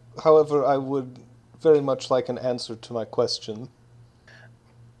 However, I would very much like an answer to my question.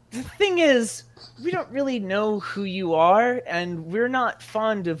 The thing is, we don't really know who you are, and we're not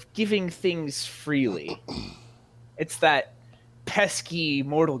fond of giving things freely. It's that pesky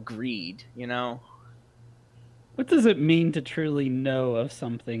mortal greed, you know? What does it mean to truly know of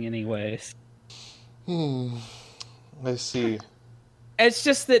something, anyways? I see. It's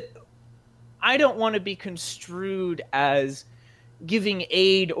just that I don't want to be construed as giving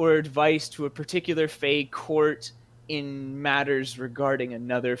aid or advice to a particular Fey court in matters regarding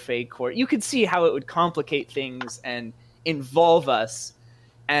another Fey court. You could see how it would complicate things and involve us,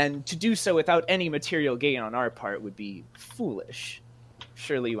 and to do so without any material gain on our part would be foolish.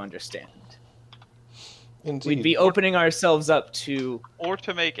 Surely you understand. Indeed. We'd be opening ourselves up to Or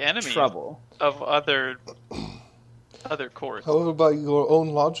to make enemies trouble. of other courts. However, by your own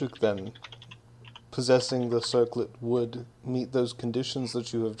logic, then, possessing the circlet would meet those conditions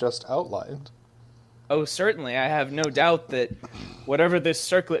that you have just outlined. Oh, certainly. I have no doubt that whatever this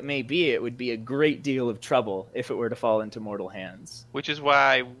circlet may be, it would be a great deal of trouble if it were to fall into mortal hands. Which is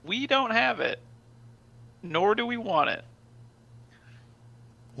why we don't have it. Nor do we want it.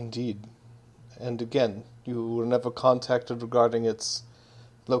 Indeed. And again, you were never contacted regarding its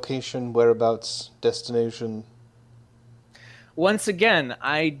location, whereabouts, destination. Once again,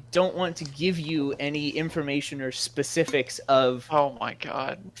 I don't want to give you any information or specifics of Oh my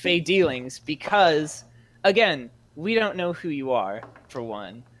god. Fey dealings because, again, we don't know who you are, for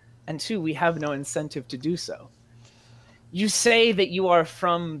one, and two, we have no incentive to do so. You say that you are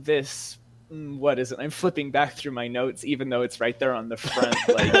from this... What is it? I'm flipping back through my notes, even though it's right there on the front.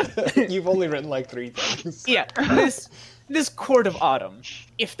 Like, You've only written like 3 things. yeah, this Court of Autumn,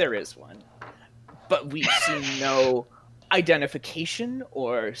 if there is one. But we've seen no identification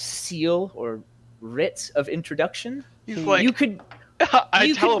or seal or writ of introduction. He's like, You could... I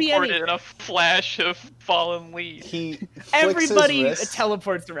you could be teleported any- in a flash of fallen leaves. He flicks Everybody his wrist.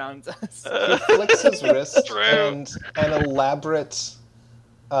 teleports around us. He flicks his wrist, True. and an elaborate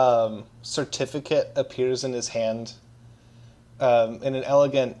certificate appears in his hand, in an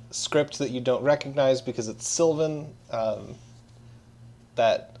elegant script that you don't recognize because it's Sylvan,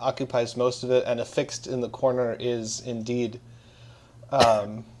 that occupies most of it, and affixed in the corner is indeed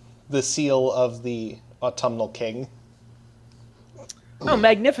the seal of the Autumnal King. Oh,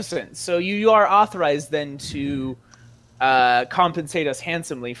 magnificent. So you are authorized then to compensate us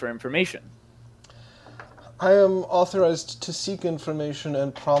handsomely for information. I am authorized to seek information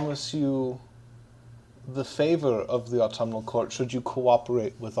and promise you the favor of the Autumnal Court should you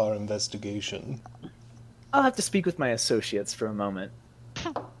cooperate with our investigation. I'll have to speak with my associates for a moment.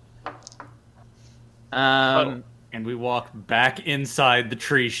 And we walk back inside the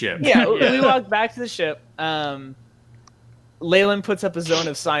tree ship. Yeah, we walk back to the ship. Leyland puts up a zone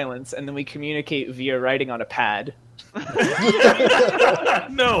of silence, and then we communicate via writing on a pad.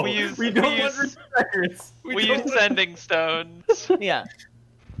 No, We use- we we don't use- want records. We use sending stones. Yeah.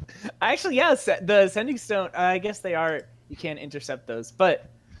 Actually, yeah, the sending stone, I guess they are, you can't intercept those. But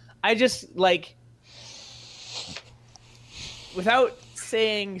I just, like, without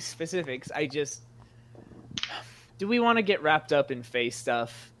saying specifics, do we want to get wrapped up in Fae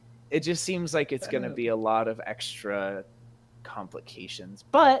stuff? It just seems like it's going to be a lot of extra complications.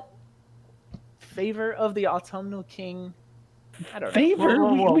 But favor of the Autumnal King, I don't know. Favor?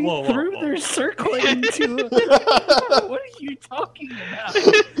 Whoa, we whoa, threw whoa. their circlet into... What are you talking about?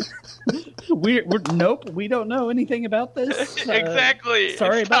 we're nope, we don't know anything about this. Exactly.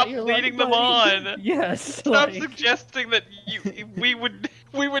 Sorry Stop about your leading luck, them buddy. on. Yes. Stop like- suggesting that we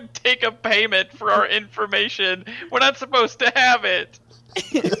would take a payment for our information. We're not supposed to have it.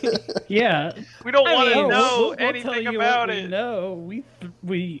 Yeah. We don't I want to mean, know we'll tell anything you about what it. We know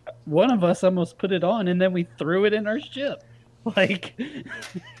we one of us almost put it on and then we threw it in our ship. Like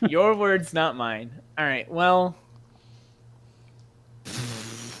Your words, not mine. All right, well,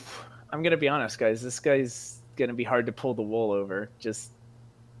 I'm going to be honest, guys. This guy's going to be hard to pull the wool over. Just,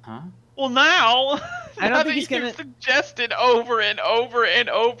 Huh? Well, now, I don't now think that he's you've gonna- suggested over and over and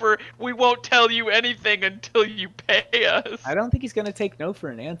over, we won't tell you anything until you pay us. I don't think he's going to take no for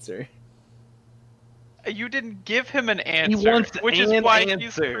an answer. You didn't give him an answer, wants which is an why he's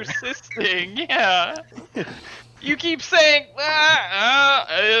answer. persisting. Yeah. You keep saying,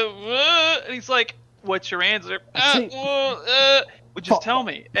 and he's like, "What's your answer?" Well, just tell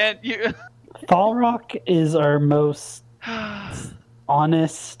me. And you. Falrock is our most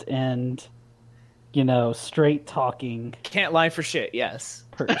honest and, straight talking Can't lie for shit. Yes.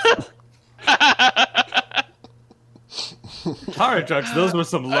 person. Taradrux, those were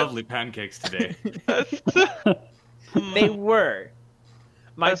some lovely pancakes today. They were.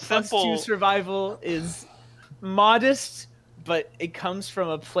 My A plus simple- 2 survival is modest, but it comes from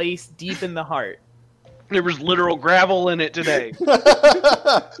a place deep in the heart. There was literal gravel in it today.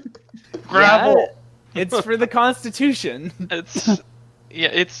 Gravel. Yeah, it's for the Constitution. It's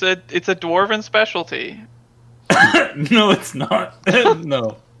a dwarven specialty. No, it's not.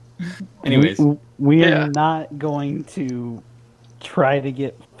 No. Anyways, we Yeah. are not going to try to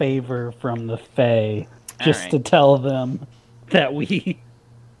get favor from the Fae just Alright. to tell them that we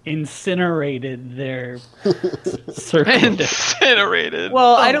incinerated their circle. Incinerated.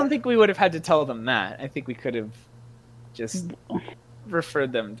 Well, I don't think we would have had to tell them that. I think we could have just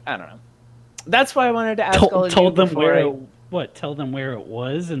referred them. I don't know. That's why I wanted to ask all of told you them before where tell them where it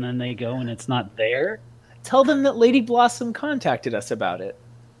was, and then they go and it's not there. Tell them that Lady Blossom contacted us about it.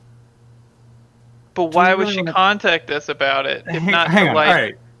 But why you would really she wanna- contact us about it if not hang to on. like All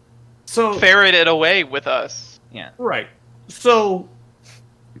right. So ferret it away with us? Yeah. right. So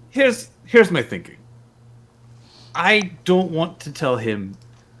here's my thinking. I don't want to tell him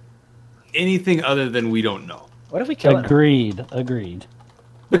anything other than we don't know. What if we kill him? Agreed.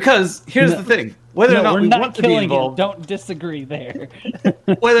 Because here's the thing: whether or not we're we not want to be killing him. involved, Don't disagree there.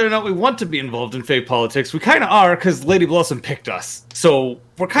 whether or not we want to be involved in fake politics, we kind of are because Lady Blossom picked us. So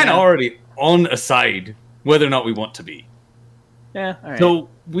we're kind of already on a side, whether or not we want to be. Yeah, all right. So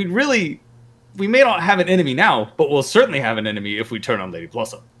we may not have an enemy now, but we'll certainly have an enemy if we turn on Lady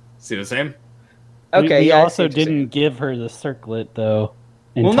Blossom. See what I'm saying? okay, we yeah, I see also what you're didn't saying. give her the circlet though.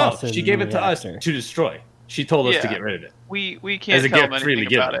 And Well, no, toss it she in gave the it to us reactor. to destroy. She told us to Yeah. get rid of it. We As can't a tell gift them freely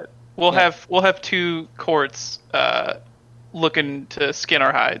anything about given. it. We'll have two courts looking to skin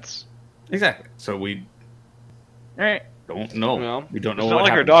our hides. Exactly. So we All right. don't know. Well, we don't know It's what not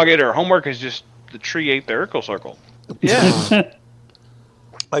like her happened. dog ate her homework. Is just the tree ate the Urkel circle. Yeah.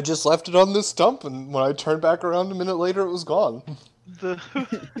 I just left it on this stump, and when I turned back around a minute later, it was gone.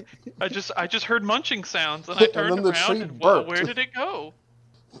 I just heard munching sounds and I And turned then the around tree and well, burped. where did it go?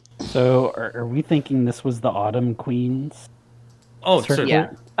 So are we thinking this was the Autumn Queens? Oh, Circle? certainly.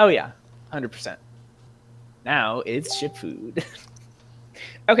 Yeah. Oh yeah. 100%. Now it's ship food.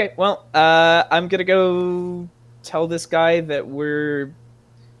 Okay. Well, I'm gonna go tell this guy that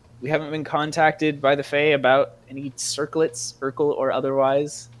we haven't been contacted by the Fae about any circlets, Urkel or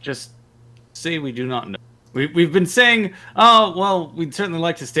otherwise. Just say we do not know. We've been saying, oh, well, we'd certainly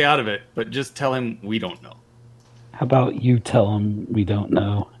like to stay out of it, but just tell him we don't know. How about you tell him we don't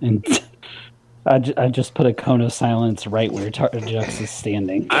know? And I just put a cone of silence right where Tarjux is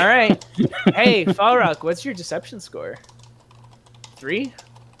standing. All right. Hey, Falrock, what's your deception score? 3?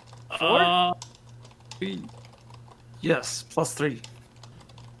 4? Yes, +3.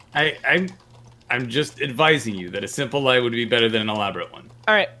 I'm just advising you that a simple lie would be better than an elaborate one.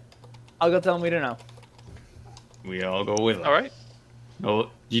 All right. I'll go tell him we don't know. We all go with it. All right. No,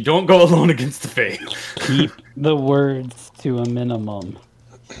 you don't go alone against the Fae. Keep the words to a minimum.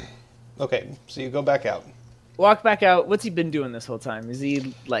 Okay, so you go back out. Walk back out. What's he been doing this whole time? Is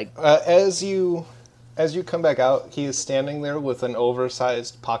he like... As you come back out, he is standing there with an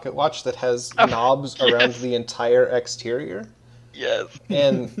oversized pocket watch that has knobs around the entire exterior. Yes.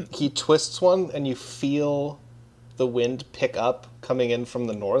 And he twists one, and you feel the wind pick up coming in from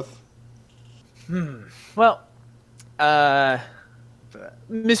the north. Well,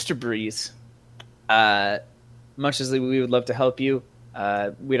 Mr. Breeze, much as we would love to help you,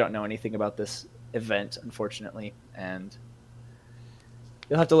 we don't know anything about this event, unfortunately, and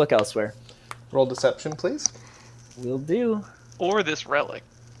you'll have to look elsewhere. Roll deception, please. Will do. Or this relic.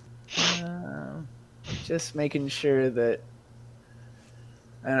 Just making sure that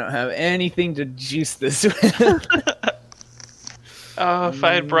I don't have anything to juice this with. Oh, if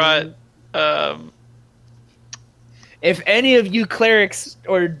I had brought If any of you clerics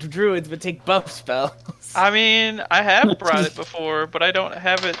or druids would take buff spells. I mean, I have brought it before, but I don't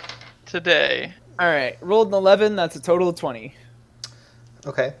have it today. All right, rolled an 11. That's a total of 20.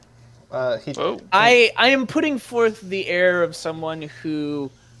 Okay. Whoa. I am putting forth the air of someone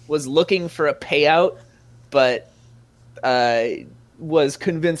who was looking for a payout, but was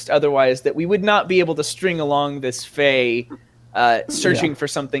convinced otherwise that we would not be able to string along this Fae searching for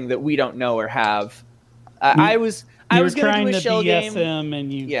something that we don't know or have. I was You were going to trying do a to shell BS game. him,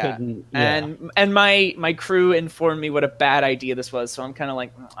 and you couldn't. Yeah. And my crew informed me what a bad idea this was, so I'm kind of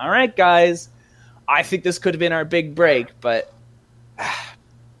like, all right, guys, I think this could have been our big break, but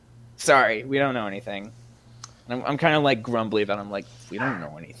sorry, we don't know anything. And I'm kind of like grumbly about it. I'm like, we don't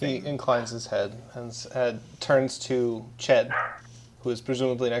know anything. He inclines his head and turns to Ched, who is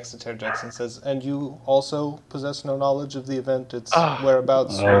presumably next to Terrajex, and says, "And you also possess no knowledge of the event, its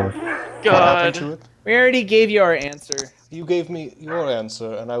whereabouts, or what happened to it?" We already gave you our answer. You gave me your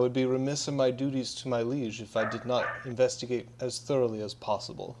answer, and I would be remiss in my duties to my liege if I did not investigate as thoroughly as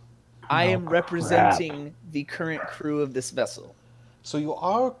possible. I am representing the current crew of this vessel. So you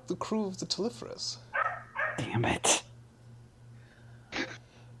are the crew of the Telephorus. Damn it.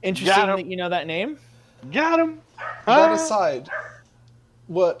 Interesting that you know that name. Got him. That aside,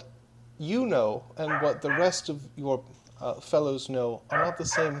 what you know and what the rest of your fellows know are not the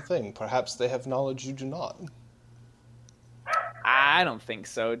same thing. Perhaps they have knowledge you do not. I don't think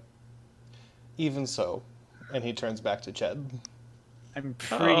so. Even so, and he turns back to Ched. I'm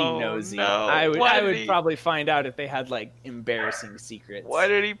pretty nosy. No. I Why would did he- probably find out if they had like embarrassing secrets. Why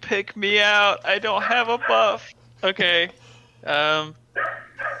did he pick me out? I don't have a buff. Okay.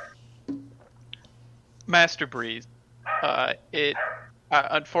 Master Breeze.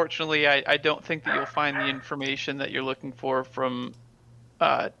 Unfortunately, I don't think that you'll find the information that you're looking for from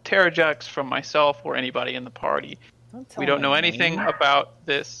Terrajex, from myself, or anybody in the party. We don't know anything about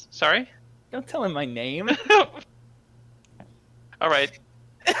this. Sorry? Don't tell him my name. All right.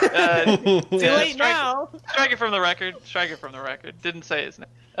 Too late now. Strike it from the record. Strike it from the record. Didn't say his name.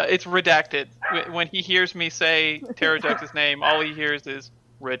 It's redacted. When he hears me say Terrajex's name, all he hears is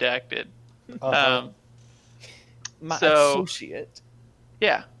redacted. My So- associate.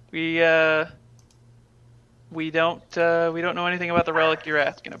 Yeah, we don't know anything about the relic you're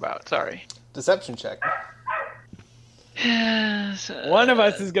asking about. Sorry. Deception check. One of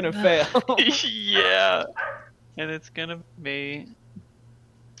us is gonna fail. Yeah, and it's gonna be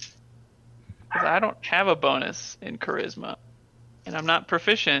because I don't have a bonus in charisma, and I'm not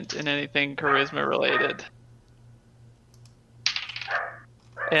proficient in anything charisma related.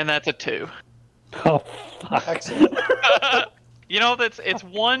 And that's a 2. Oh, fuck. Excellent. You know, it's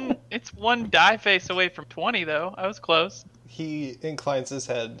one die face away from 20 though. I was close. He inclines his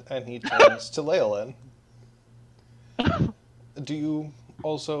head and he turns to Leolin. Do you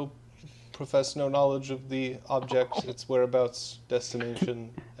also profess no knowledge of the object, its whereabouts,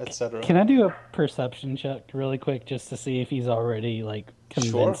 destination, etc.? Can I do a perception check really quick just to see if he's already like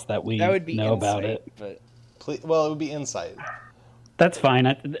convinced that we That would be know about insight, it? but Well, it would be insight. That's fine.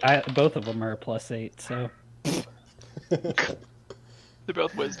 Both of them are a +8, so They're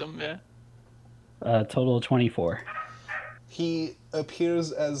both wisdom, yeah. total of 24. He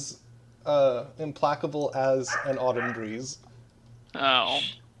appears as implacable as an autumn breeze. Oh.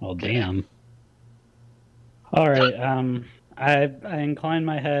 Well, damn. All right. I incline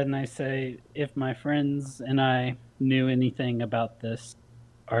my head and I say, if my friends and I knew anything about this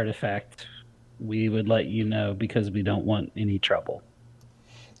artifact, we would let you know because we don't want any trouble.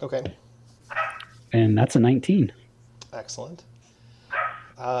 Okay, And that's a 19. excellent.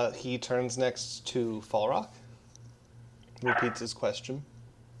 He turns next to Falrock, repeats his question.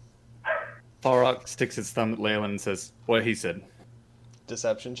 Falrock sticks his thumb at Leyland and says, "What he said."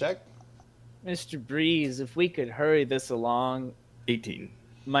 Deception check. Mr. Breeze, if we could hurry this along, 18.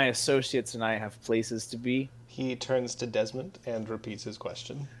 my associates and I have places to be. He turns to Desmond and repeats his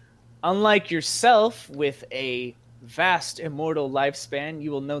question. Unlike yourself, with a vast immortal lifespan,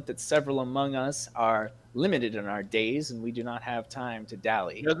 you will note that several among us are limited in our days, and we do not have time to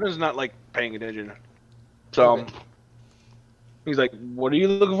dally. Desmond's not like paying attention. So Okay. he's like, "What are you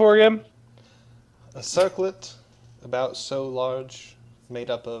looking for again?" A circlet about so large, made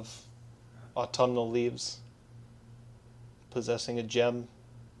up of autumnal leaves, possessing a gem.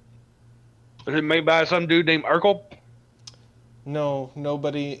 Was it made by some dude named Urkel? No,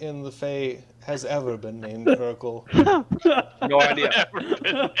 nobody in the Fae has ever been named Urkel. No idea. Never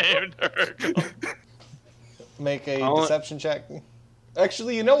been named Urkel. Make a I'll- deception check.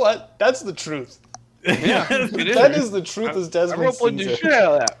 Actually, you know what? That's the truth. Yeah, it is. That is the truth as I Desmond roleplayed sees the it. shit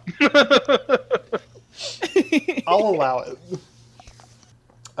out of that. I'll allow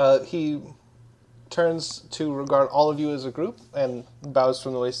it. He turns to regard all of you as a group and bows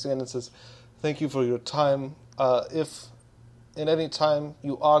from the waist again and says, "Thank you for your time. If in any time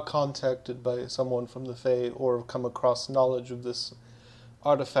you are contacted by someone from the Fae or come across knowledge of this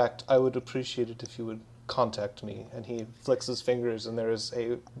artifact, I would appreciate it if you would contact me." And he flicks his fingers and there is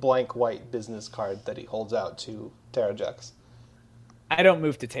a blank white business card that he holds out to Terrajex. I don't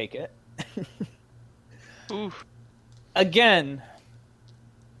move to take it. Oof. Again,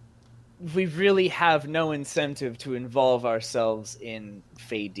 we really have no incentive to involve ourselves in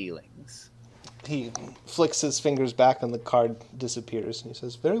Fey dealings. He flicks his fingers back and the card disappears, and he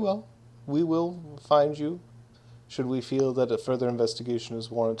says, "Very well. We will find you, should we feel that a further investigation is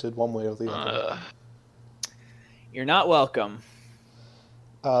warranted one way or the other." You're not welcome.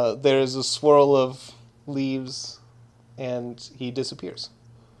 There's a swirl of leaves, and he disappears.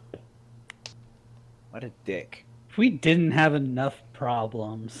 What a dick. If we didn't have enough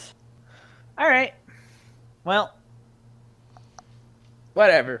problems. All right. Well,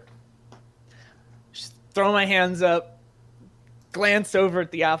 whatever. Just throw my hands up, glance over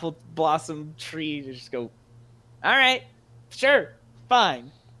at the apple blossom tree, and just go, all right, sure,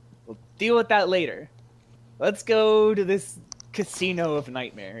 fine. We'll deal with that later. Let's go to this casino of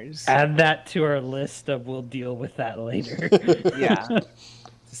nightmares. Add that to our list of we'll deal with that later. Yeah.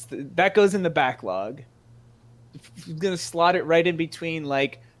 That goes in the backlog. I'm going to slot it right in between,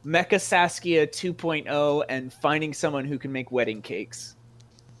 like, Mecha Saskia 2.0 and finding someone who can make wedding cakes.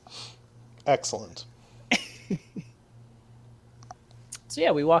 Excellent. So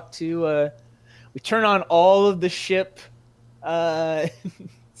yeah, we walk to, we turn on all of the ship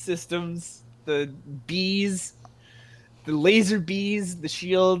systems, the bees, the laser bees, the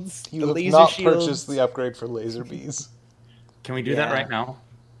shields, You the have laser not shields. purchased the upgrade for laser bees. Can we do that right now?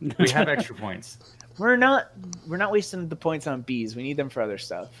 We have extra points. We're not wasting the points on bees. We need them for other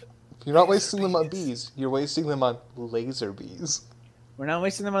stuff. You're not wasting them on bees. You're wasting them on laser bees. We're not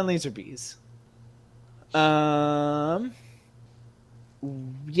wasting them on laser bees. Yeah,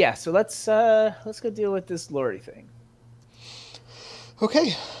 so let's go deal with this Lori thing.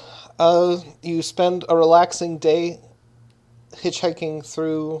 Okay. You spend a relaxing day hitchhiking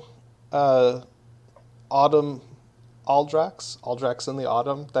through Autumn Aldrax in the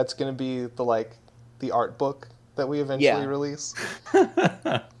Autumn. That's going to be the art book that we eventually release.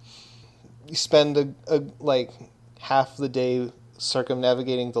 You spend a half the day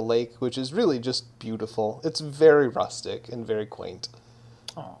circumnavigating the lake, which is really just beautiful. It's very rustic and very quaint.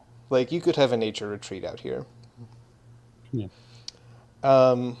 Oh. Like, you could have a nature retreat out here. Yeah.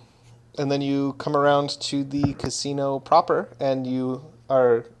 And then you come around to the casino proper, and you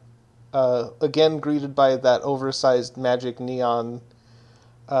are again greeted by that oversized magic neon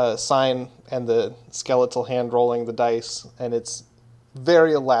sign and the skeletal hand rolling the dice, and it's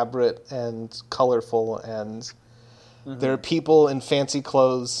very elaborate and colorful, and there are people in fancy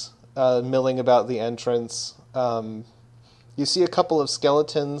clothes milling about the entrance. You see a couple of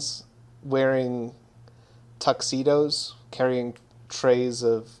skeletons wearing tuxedos, carrying trays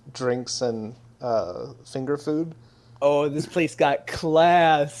of drinks and finger food. Oh, this place got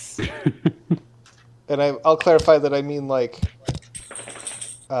class. And I'll clarify that I mean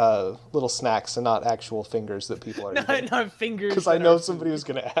little snacks and not actual fingers that people are eating. Not fingers. Because I know somebody was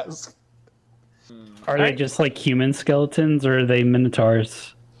going to ask. Are they just like human skeletons, or are they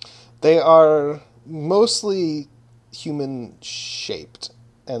minotaurs? They are mostly human-shaped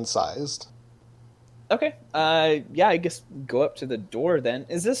and sized. Okay. Yeah, I guess go up to the door then.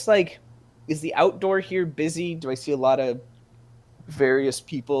 Is the outdoor here busy? Do I see a lot of various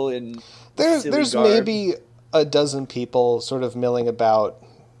people in There's garb? maybe a dozen people sort of milling about,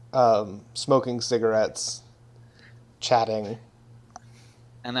 smoking cigarettes, chatting.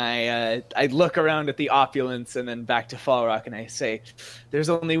 And I look around at the opulence and then back to Fall Rock and I say, there's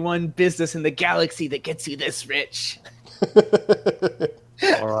only one business in the galaxy that gets you this rich.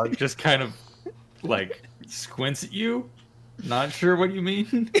 Or just kind of squints at you. Not sure what you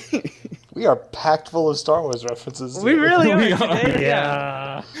mean. We are packed full of Star Wars references. We really are. We are. Today,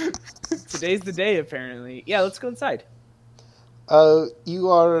 Yeah. Today's the day, apparently. Yeah, let's go inside. You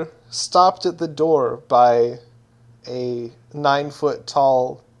are stopped at the door by a 9-foot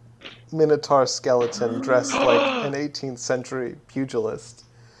tall Minotaur skeleton dressed like an 18th century pugilist.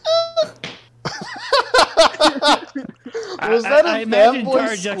 Was that I a imagine fanboy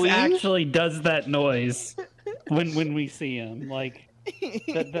Tarjux squeeze? actually does that noise when we see him. Like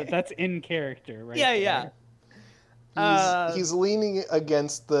that's in character, right? Yeah. He's leaning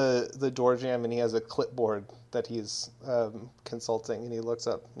against the door jamb, and he has a clipboard that he's consulting, and he looks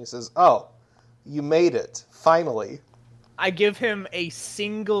up and he says, "Oh, you made it, finally." I give him a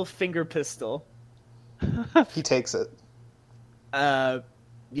single finger pistol. He takes it.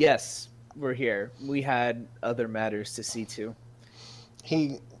 Yes, we're here. We had other matters to see to.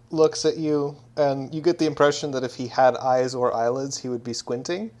 He looks at you, and you get the impression that if he had eyes or eyelids, he would be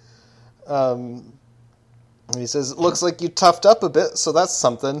squinting. And he says, "It looks like you toughed up a bit, so that's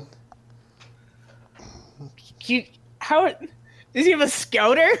something." Does he have a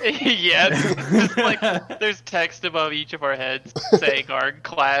scouter? Yes. Just like there's text above each of our heads saying our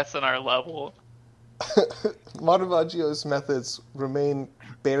class and our level. Maravaggio's methods remain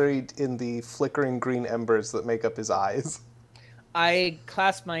buried in the flickering green embers that make up his eyes. I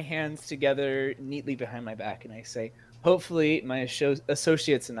clasp my hands together neatly behind my back and I say, hopefully my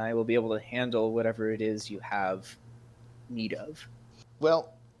associates and I will be able to handle whatever it is you have need of.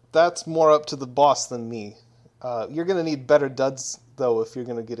 Well, that's more up to the boss than me. You're going to need better duds, though, if you're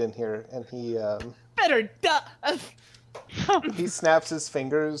going to get in here. And he... better duds! He snaps his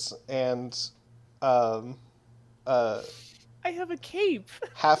fingers and... I have a cape.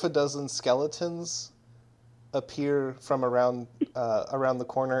 Half a dozen skeletons appear from around the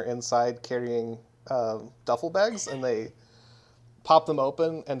corner inside carrying duffel bags, and they pop them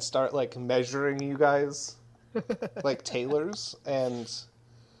open and start like measuring you guys like tailors. And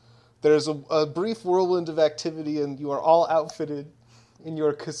there's a brief whirlwind of activity, and you are all outfitted in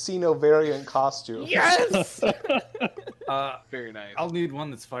your casino variant costume. Yes. Very nice. I'll need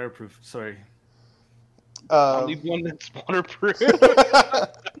one that's fireproof. Sorry. I'll need one that's waterproof.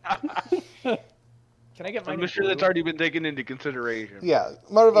 Can I get mine? I'm sure that's already been taken into consideration. Yeah,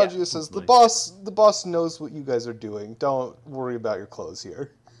 Maravaggio says the boss knows what you guys are doing. Don't worry about your clothes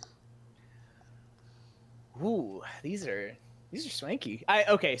here. Ooh, these are swanky.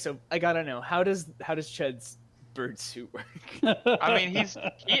 Okay, so I gotta know, how does Ched's bird suit work? I mean,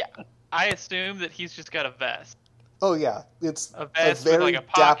 I assume that he's just got a vest. Oh yeah, it's A vest very with like a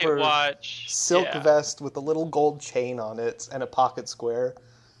pocket dapper watch. silk Yeah. vest with a little gold chain on it and a pocket square.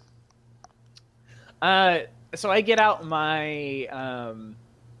 So I get out my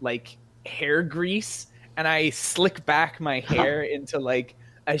like hair grease and I slick back my hair into like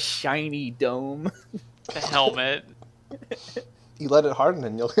a shiny dome. The helmet. You let it harden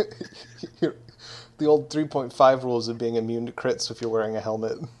and you'll the old 3.5 rules of being immune to crits if you're wearing a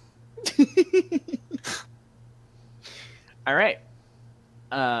helmet. All right.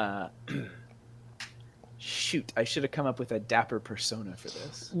 Shoot, I should have come up with a dapper persona for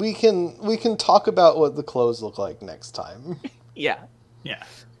this. We can talk about what the clothes look like next time, Yeah. Yeah.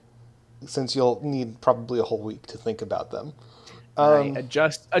 since you'll need probably a whole week to think about them. I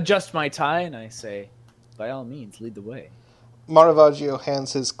adjust my tie and I say, by all means, lead the way. Maravaggio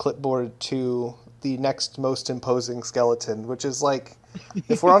hands his clipboard to the next most imposing skeleton, which is like,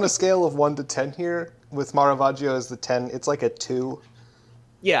 if we're on a scale of 1 to 10 here, with Maravaggio as the 10, it's like a 2.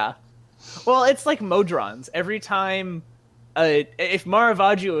 Yeah. Well, it's like Modrons. Every time, if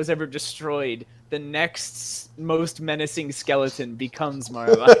Maravaggio is ever destroyed, the next most menacing skeleton becomes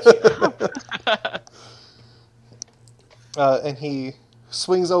Maravaggio. And he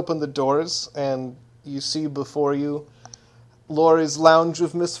swings open the doors, and you see before you Laurie's Lounge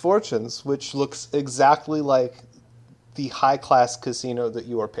of Misfortunes, which looks exactly like the high-class casino that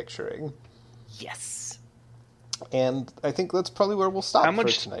you are picturing. Yes. And I think that's probably where we'll stop for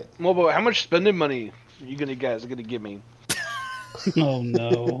tonight. Mobo, how much spending money are you guys gonna give me? Oh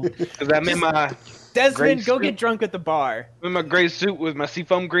no! Because I'm in my Desmond, go suit. get drunk at the bar. I'm in my gray suit with my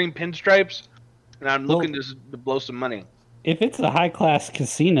seafoam green pinstripes, and I'm looking to blow some money. If it's a high-class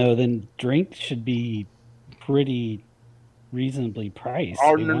casino, then drinks should be pretty reasonably priced.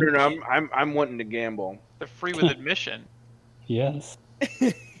 Oh you no, know? no, no! I'm wanting to gamble. They're free with admission. Yes.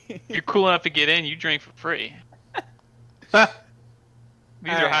 If you're cool enough to get in, you drink for free.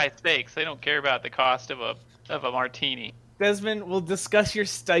 These are high stakes. They don't care about the cost of a martini. Desmond, we'll discuss your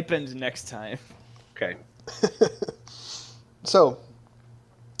stipend next time. Okay. So,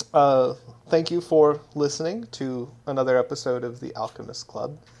 thank you for listening to another episode of the Alchemist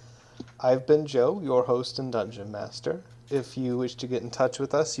Club. I've been Joe, your host and dungeon master. If you wish to get in touch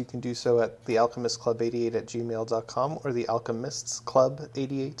with us, you can do so at thealchemistclub88@gmail.com or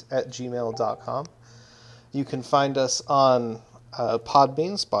thealchemistclub88@gmail.com. You can find us on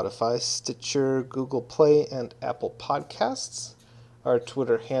Podbean, Spotify, Stitcher, Google Play, and Apple Podcasts. Our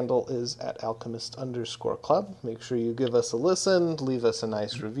Twitter handle is @alchemist_club. Make sure you give us a listen, leave us a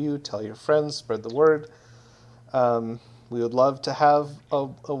nice review, tell your friends, spread the word. We would love to have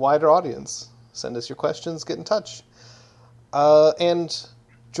a wider audience. Send us your questions, get in touch. And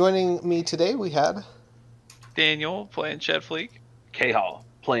joining me today we had... Daniel playing Chet Fleek. K-Hall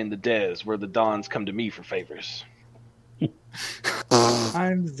playing the Dez, where the Dons come to me for favors.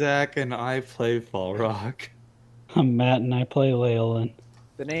 I'm Zach, and I play Fall Rock. I'm Matt, and I play Leyland.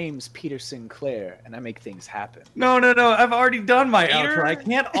 The name's Peter Sinclair, and I make things happen. No, I've already done my Peter? outro. I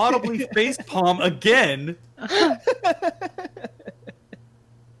can't audibly facepalm again. I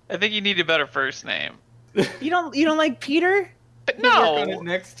think you need a better first name. You don't like Peter? Work on it No,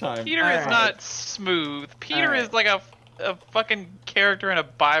 next time. Peter is not smooth. Peter All right. is like a a fucking character in a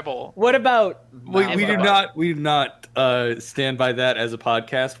Bible. What about we do not stand by that as a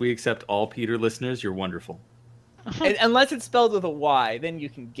podcast. We accept all Peter listeners. You're wonderful. Unless it's spelled with a Y, then you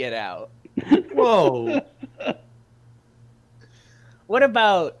can get out. Whoa. What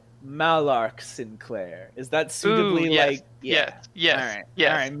about Malark Sinclair? is that suitably Ooh, yes, like yes. All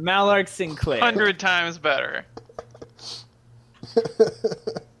right, Malark Sinclair. 100 times better.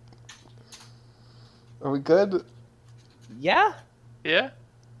 Are we good? Yeah. Yeah.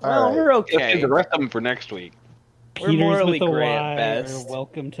 Well, All right. we're Let's okay. save the rest of them for next week. We're Peters morally with a gray Y at best. are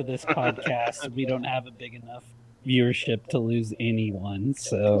welcome to this podcast. We don't have a big enough viewership to lose anyone,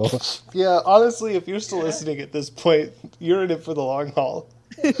 so Yeah, honestly, if you're still listening at this point, you're in it for the long haul.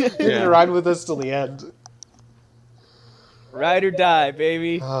 You're gonna ride with us till the end. Ride or die,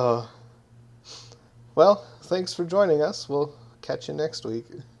 baby. Well, thanks for joining us. We'll catch you next week.